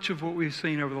much of what we've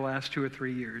seen over the last 2 or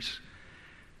 3 years.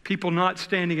 People not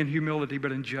standing in humility,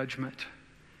 but in judgment.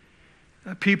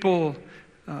 People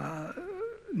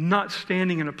not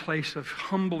standing in a place of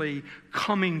humbly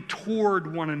coming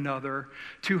toward one another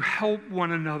to help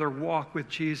one another walk with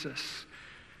Jesus.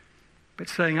 But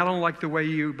saying, I don't like the way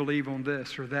you believe on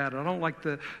this or that. I don't like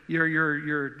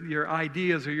your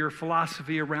ideas or your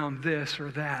philosophy around this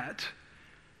or that.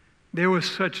 There was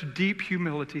such deep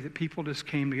humility that people just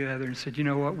came together and said, you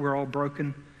know what, we're all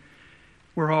broken.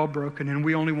 We're all broken, and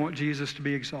we only want Jesus to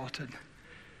be exalted.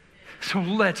 So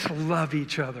let's love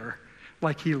each other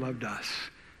like he loved us.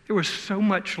 There was so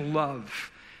much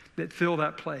love that filled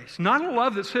that place. Not a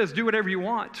love that says, do whatever you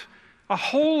want. A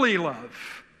holy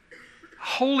love. A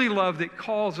holy love that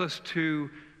calls us to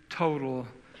total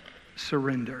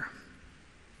surrender.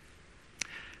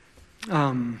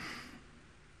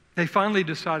 They finally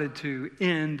decided to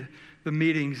end the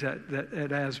meetings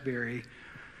at Asbury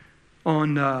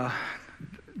on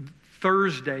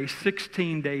Thursday,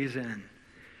 16 days in,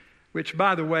 which,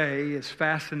 by the way, is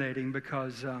fascinating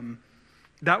because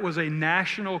that was a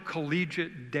national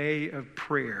collegiate day of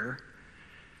prayer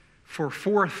for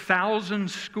 4,000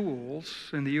 schools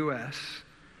in the U.S.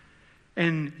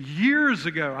 And years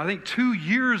ago, I think 2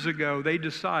 years ago, they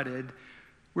decided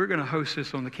we're going to host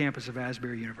this on the campus of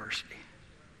Asbury University.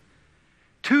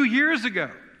 2 years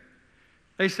ago,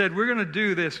 they said we're going to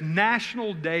do this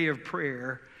national day of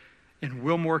prayer in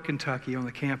Wilmore, Kentucky on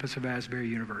the campus of Asbury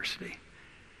University.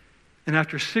 And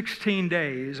after 16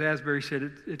 days, Asbury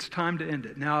said, it's time to end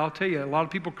it. Now, I'll tell you, a lot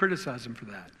of people criticize them for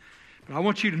that. But I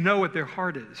want you to know what their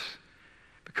heart is.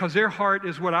 Because their heart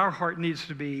is what our heart needs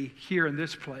to be here in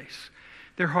this place.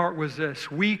 Their heart was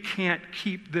this: we can't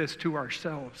keep this to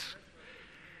ourselves.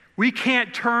 We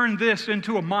can't turn this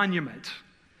into a monument.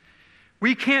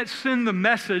 We can't send the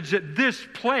message that this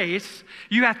place,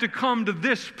 you have to come to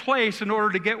this place in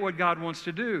order to get what God wants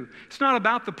to do. It's not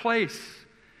about the place.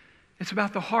 It's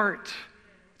about the heart.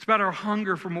 It's about our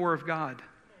hunger for more of God.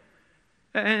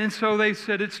 And so they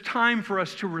said, it's time for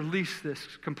us to release this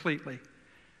completely.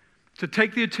 To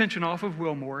take the attention off of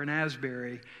Wilmore and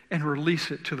Asbury and release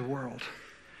it to the world.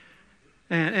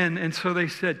 And so they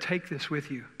said, take this with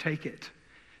you. Take it.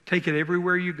 Take it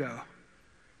everywhere you go.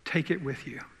 Take it with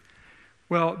you.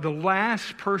 Well, the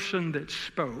last person that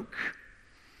spoke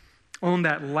on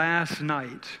that last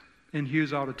night in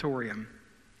Hughes Auditorium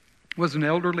was an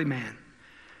elderly man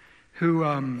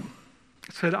who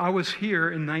said, I was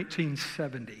here in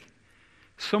 1970.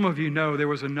 Some of you know there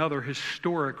was another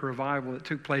historic revival that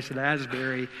took place at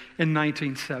Asbury in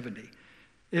 1970.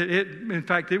 In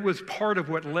fact, it was part of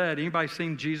what led. Anybody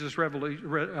seen Jesus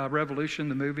Revolution,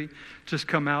 the movie, just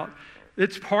come out?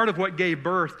 It's part of what gave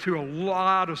birth to a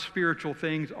lot of spiritual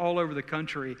things all over the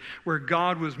country where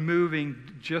God was moving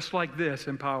just like this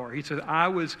in power. He said, I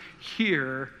was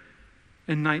here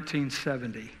in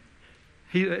 1970.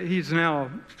 He's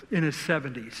now in his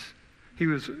 70s. He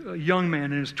was a young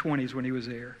man in his 20s when he was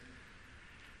there.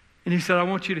 And he said, I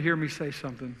want you to hear me say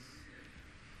something.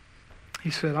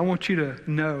 He said, I want you to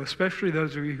know, especially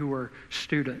those of you who are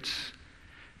students.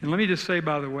 And let me just say,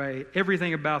 by the way,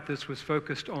 everything about this was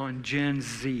focused on Gen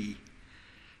Z.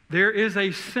 There is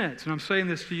a sense, and I'm saying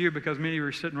this to you because many of you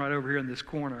are sitting right over here in this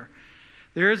corner.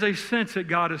 There is a sense that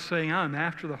God is saying, I'm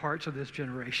after the hearts of this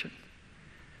generation.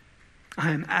 I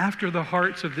am after the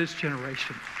hearts of this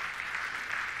generation.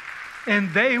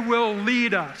 And they will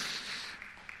lead us.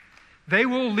 They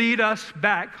will lead us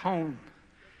back home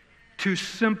to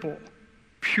simple,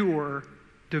 pure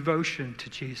devotion to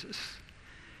Jesus.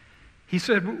 He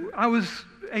said, I was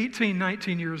 18,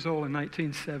 19 years old in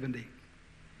 1970.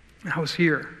 I was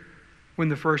here when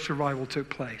the first revival took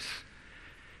place.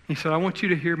 He said, I want you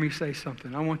to hear me say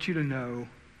something. I want you to know.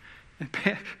 And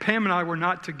Pam and I were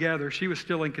not together. She was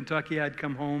still in Kentucky. I had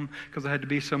come home because I had to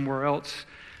be somewhere else.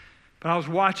 But I was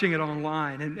watching it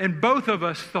online. And both of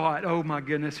us thought, oh my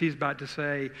goodness, he's about to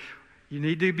say, you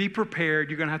need to be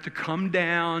prepared. You're going to have to come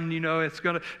down. You know,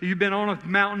 you've been on a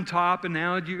mountaintop and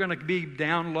now you're going to be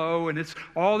down low and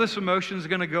all this emotion is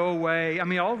going to go away. I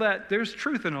mean, all that, there's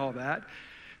truth in all that.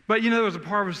 But, there was a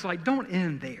part of us like, don't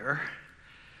end there.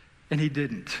 And he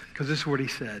didn't, because this is what he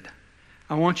said.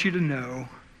 I want you to know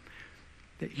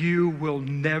that you will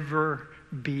never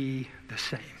be the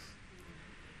same.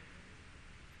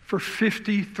 For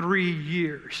 53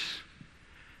 years,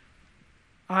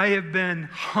 I have been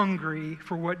hungry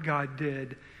for what God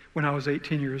did when I was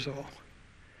 18 years old.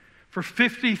 For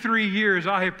 53 years,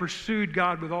 I have pursued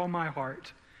God with all my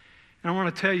heart. And I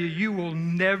want to tell you, you will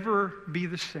never be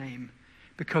the same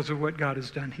because of what God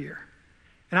has done here.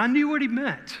 And I knew what he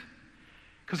meant.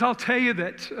 Because I'll tell you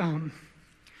that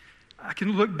I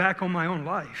can look back on my own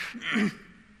life.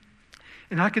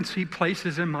 And I can see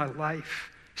places in my life,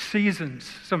 seasons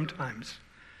sometimes,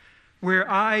 where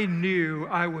I knew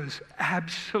I was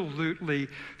absolutely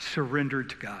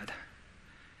surrendered to God.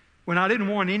 When I didn't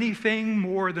want anything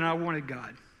more than I wanted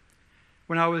God.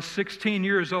 When I was 16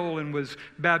 years old and was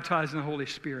baptized in the Holy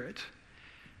Spirit.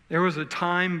 There was a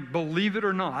time, believe it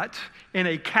or not, in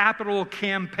a capital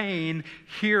campaign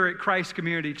here at Christ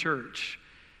Community Church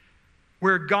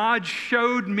where God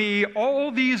showed me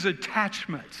all these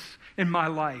attachments in my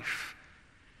life.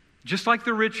 Just like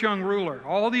the rich young ruler,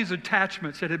 all these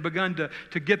attachments that had begun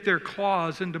to get their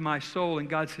claws into my soul. And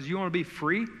God says, you want to be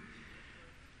free?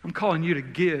 I'm calling you to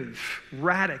give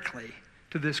radically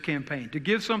to this campaign, to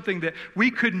give something that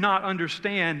we could not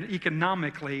understand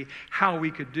economically how we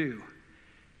could do.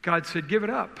 God said, give it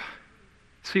up.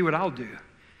 See what I'll do.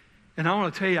 And I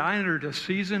want to tell you, I entered a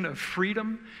season of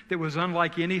freedom that was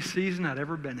unlike any season I'd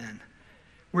ever been in,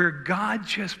 where God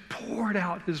just poured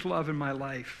out his love in my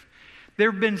life. There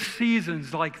have been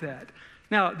seasons like that.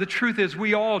 Now, the truth is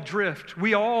we all drift.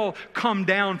 We all come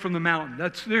down from the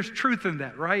mountain. There's truth in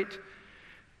that, right?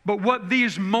 But what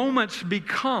these moments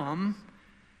become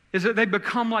is that they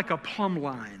become like a plumb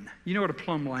line. You know what a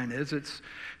plumb line is? It's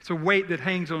a weight that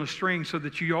hangs on a string so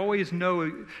that you always know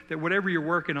that whatever you're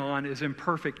working on is in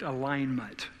perfect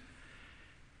alignment.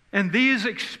 And these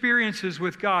experiences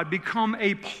with God become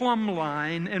a plumb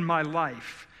line in my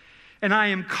life. And I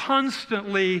am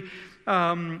constantly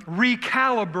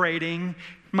recalibrating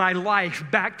my life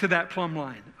back to that plumb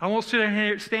line. I won't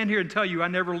stand here and tell you I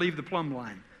never leave the plumb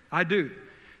line. I do.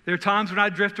 There are times when I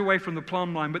drift away from the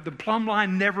plumb line, but the plumb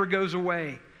line never goes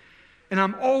away. And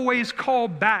I'm always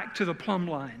called back to the plumb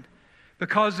line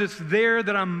because it's there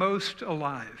that I'm most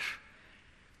alive.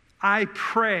 I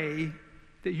pray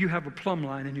that you have a plumb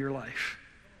line in your life.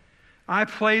 I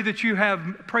pray that you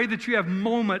have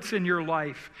moments in your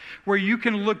life where you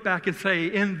can look back and say,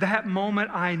 in that moment,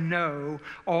 I know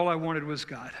all I wanted was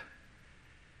God.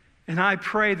 And I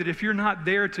pray that if you're not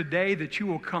there today, that you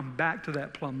will come back to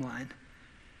that plumb line.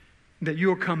 That you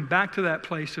will come back to that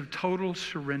place of total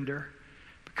surrender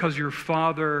because your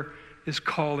Father is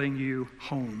calling you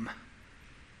home.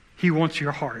 He wants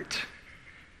your heart.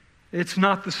 It's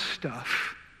not the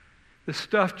stuff. The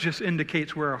stuff just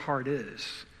indicates where our heart is.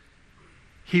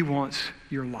 He wants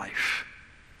your life,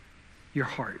 your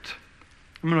heart.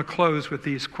 I'm going to close with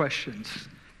these questions.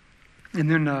 And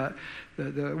then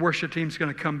the worship team's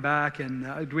going to come back.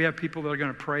 And do we have people that are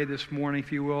going to pray this morning?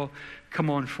 If you will, come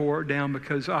on forward down,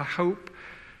 because I hope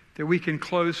that we can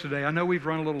close today. I know we've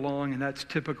run a little long, and that's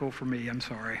typical for me. I'm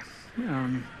sorry.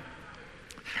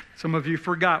 Some of you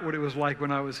forgot what it was like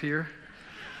when I was here.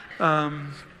 I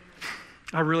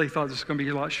really thought this was going to be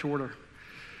a lot shorter.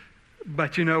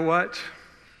 But you know what?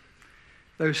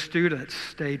 Those students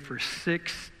stayed for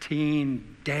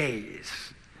 16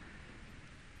 days.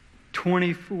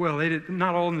 They did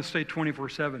not all of them stayed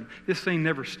 24/7. This thing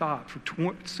never stopped for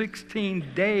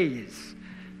 16 days.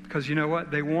 Because you know what?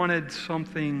 They wanted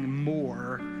something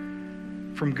more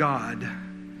from God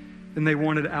than they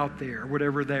wanted out there,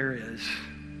 whatever there is.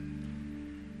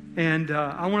 And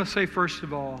I want to say, first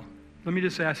of all, let me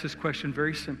just ask this question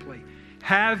very simply.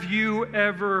 Have you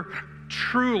ever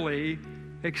truly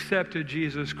accepted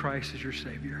Jesus Christ as your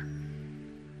Savior?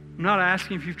 I'm not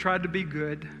asking if you've tried to be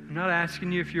good. I'm not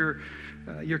asking you if you're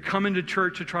coming to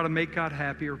church to try to make God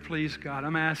happy or please God.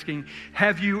 I'm asking,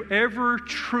 have you ever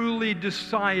truly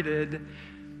decided,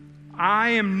 I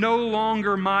am no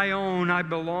longer my own, I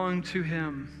belong to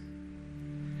Him?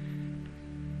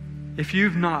 If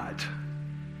you've not,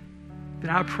 then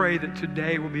I pray that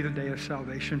today will be the day of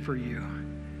salvation for you.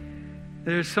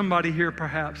 There's somebody here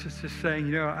perhaps that's just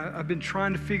saying, I've been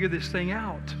trying to figure this thing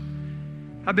out.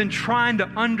 I've been trying to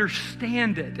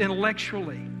understand it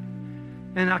intellectually,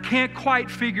 and I can't quite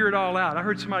figure it all out. I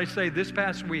heard somebody say this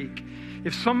past week,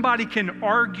 if somebody can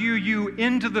argue you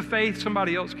into the faith,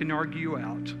 somebody else can argue you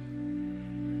out.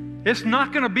 It's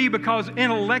not going to be because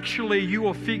intellectually you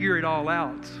will figure it all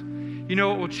out. You know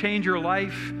what will change your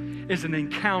life is an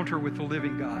encounter with the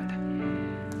living God.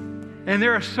 And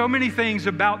there are so many things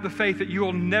about the faith that you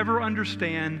will never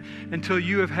understand until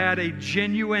you have had a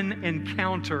genuine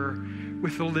encounter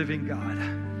with the living God.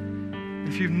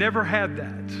 If you've never had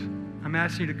that, I'm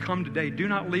asking you to come today. Do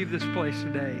not leave this place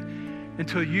today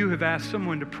until you have asked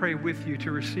someone to pray with you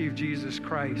to receive Jesus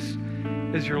Christ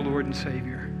as your Lord and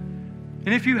Savior.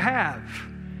 And if you have,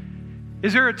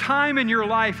 is there a time in your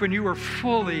life when you were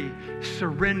fully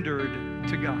surrendered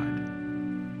to God?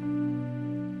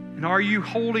 And are you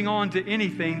holding on to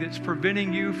anything that's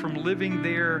preventing you from living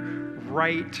there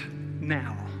right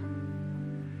now?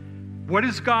 What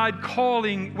is God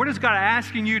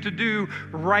asking you to do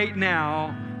right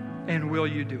now, and will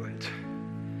you do it?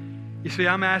 You see,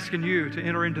 I'm asking you to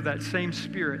enter into that same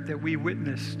spirit that we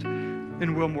witnessed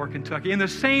in Wilmore, Kentucky. And the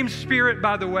same spirit,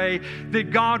 by the way,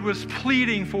 that God was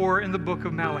pleading for in the book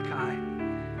of Malachi.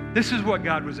 This is what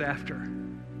God was after.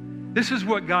 This is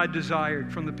what God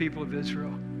desired from the people of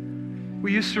Israel. Will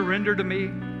you surrender to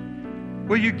me?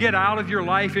 Will you get out of your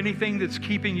life anything that's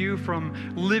keeping you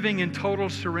from living in total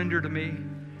surrender to me?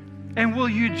 And will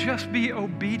you just be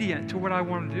obedient to what I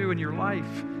want to do in your life?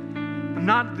 I'm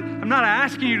not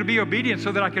asking you to be obedient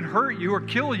so that I can hurt you or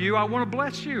kill you. I want to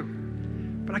bless you.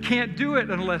 But I can't do it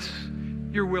unless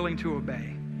you're willing to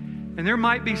obey. And there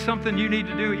might be something you need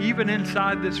to do even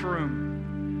inside this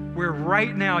room where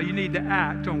right now you need to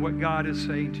act on what God is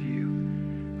saying to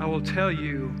you. I will tell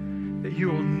you that you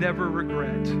will never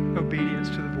regret obedience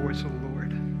to the voice of the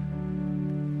Lord.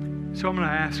 So I'm going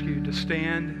to ask you to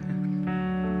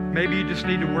stand. Maybe you just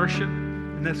need to worship,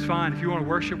 and that's fine. If you want to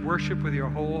worship, worship with your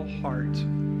whole heart.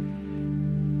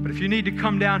 But if you need to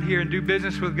come down here and do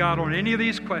business with God on any of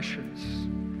these questions,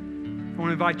 I want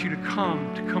to invite you to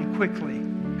come quickly.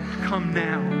 Come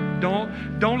now.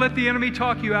 Don't let the enemy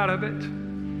talk you out of it.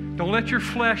 Don't let your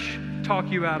flesh talk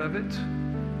you out of it.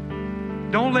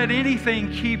 Don't let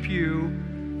anything keep you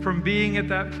from being at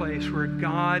that place where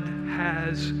God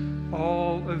has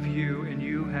all of you and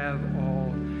you have all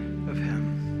of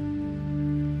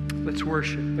Him. Let's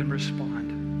worship and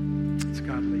respond as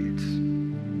God leads.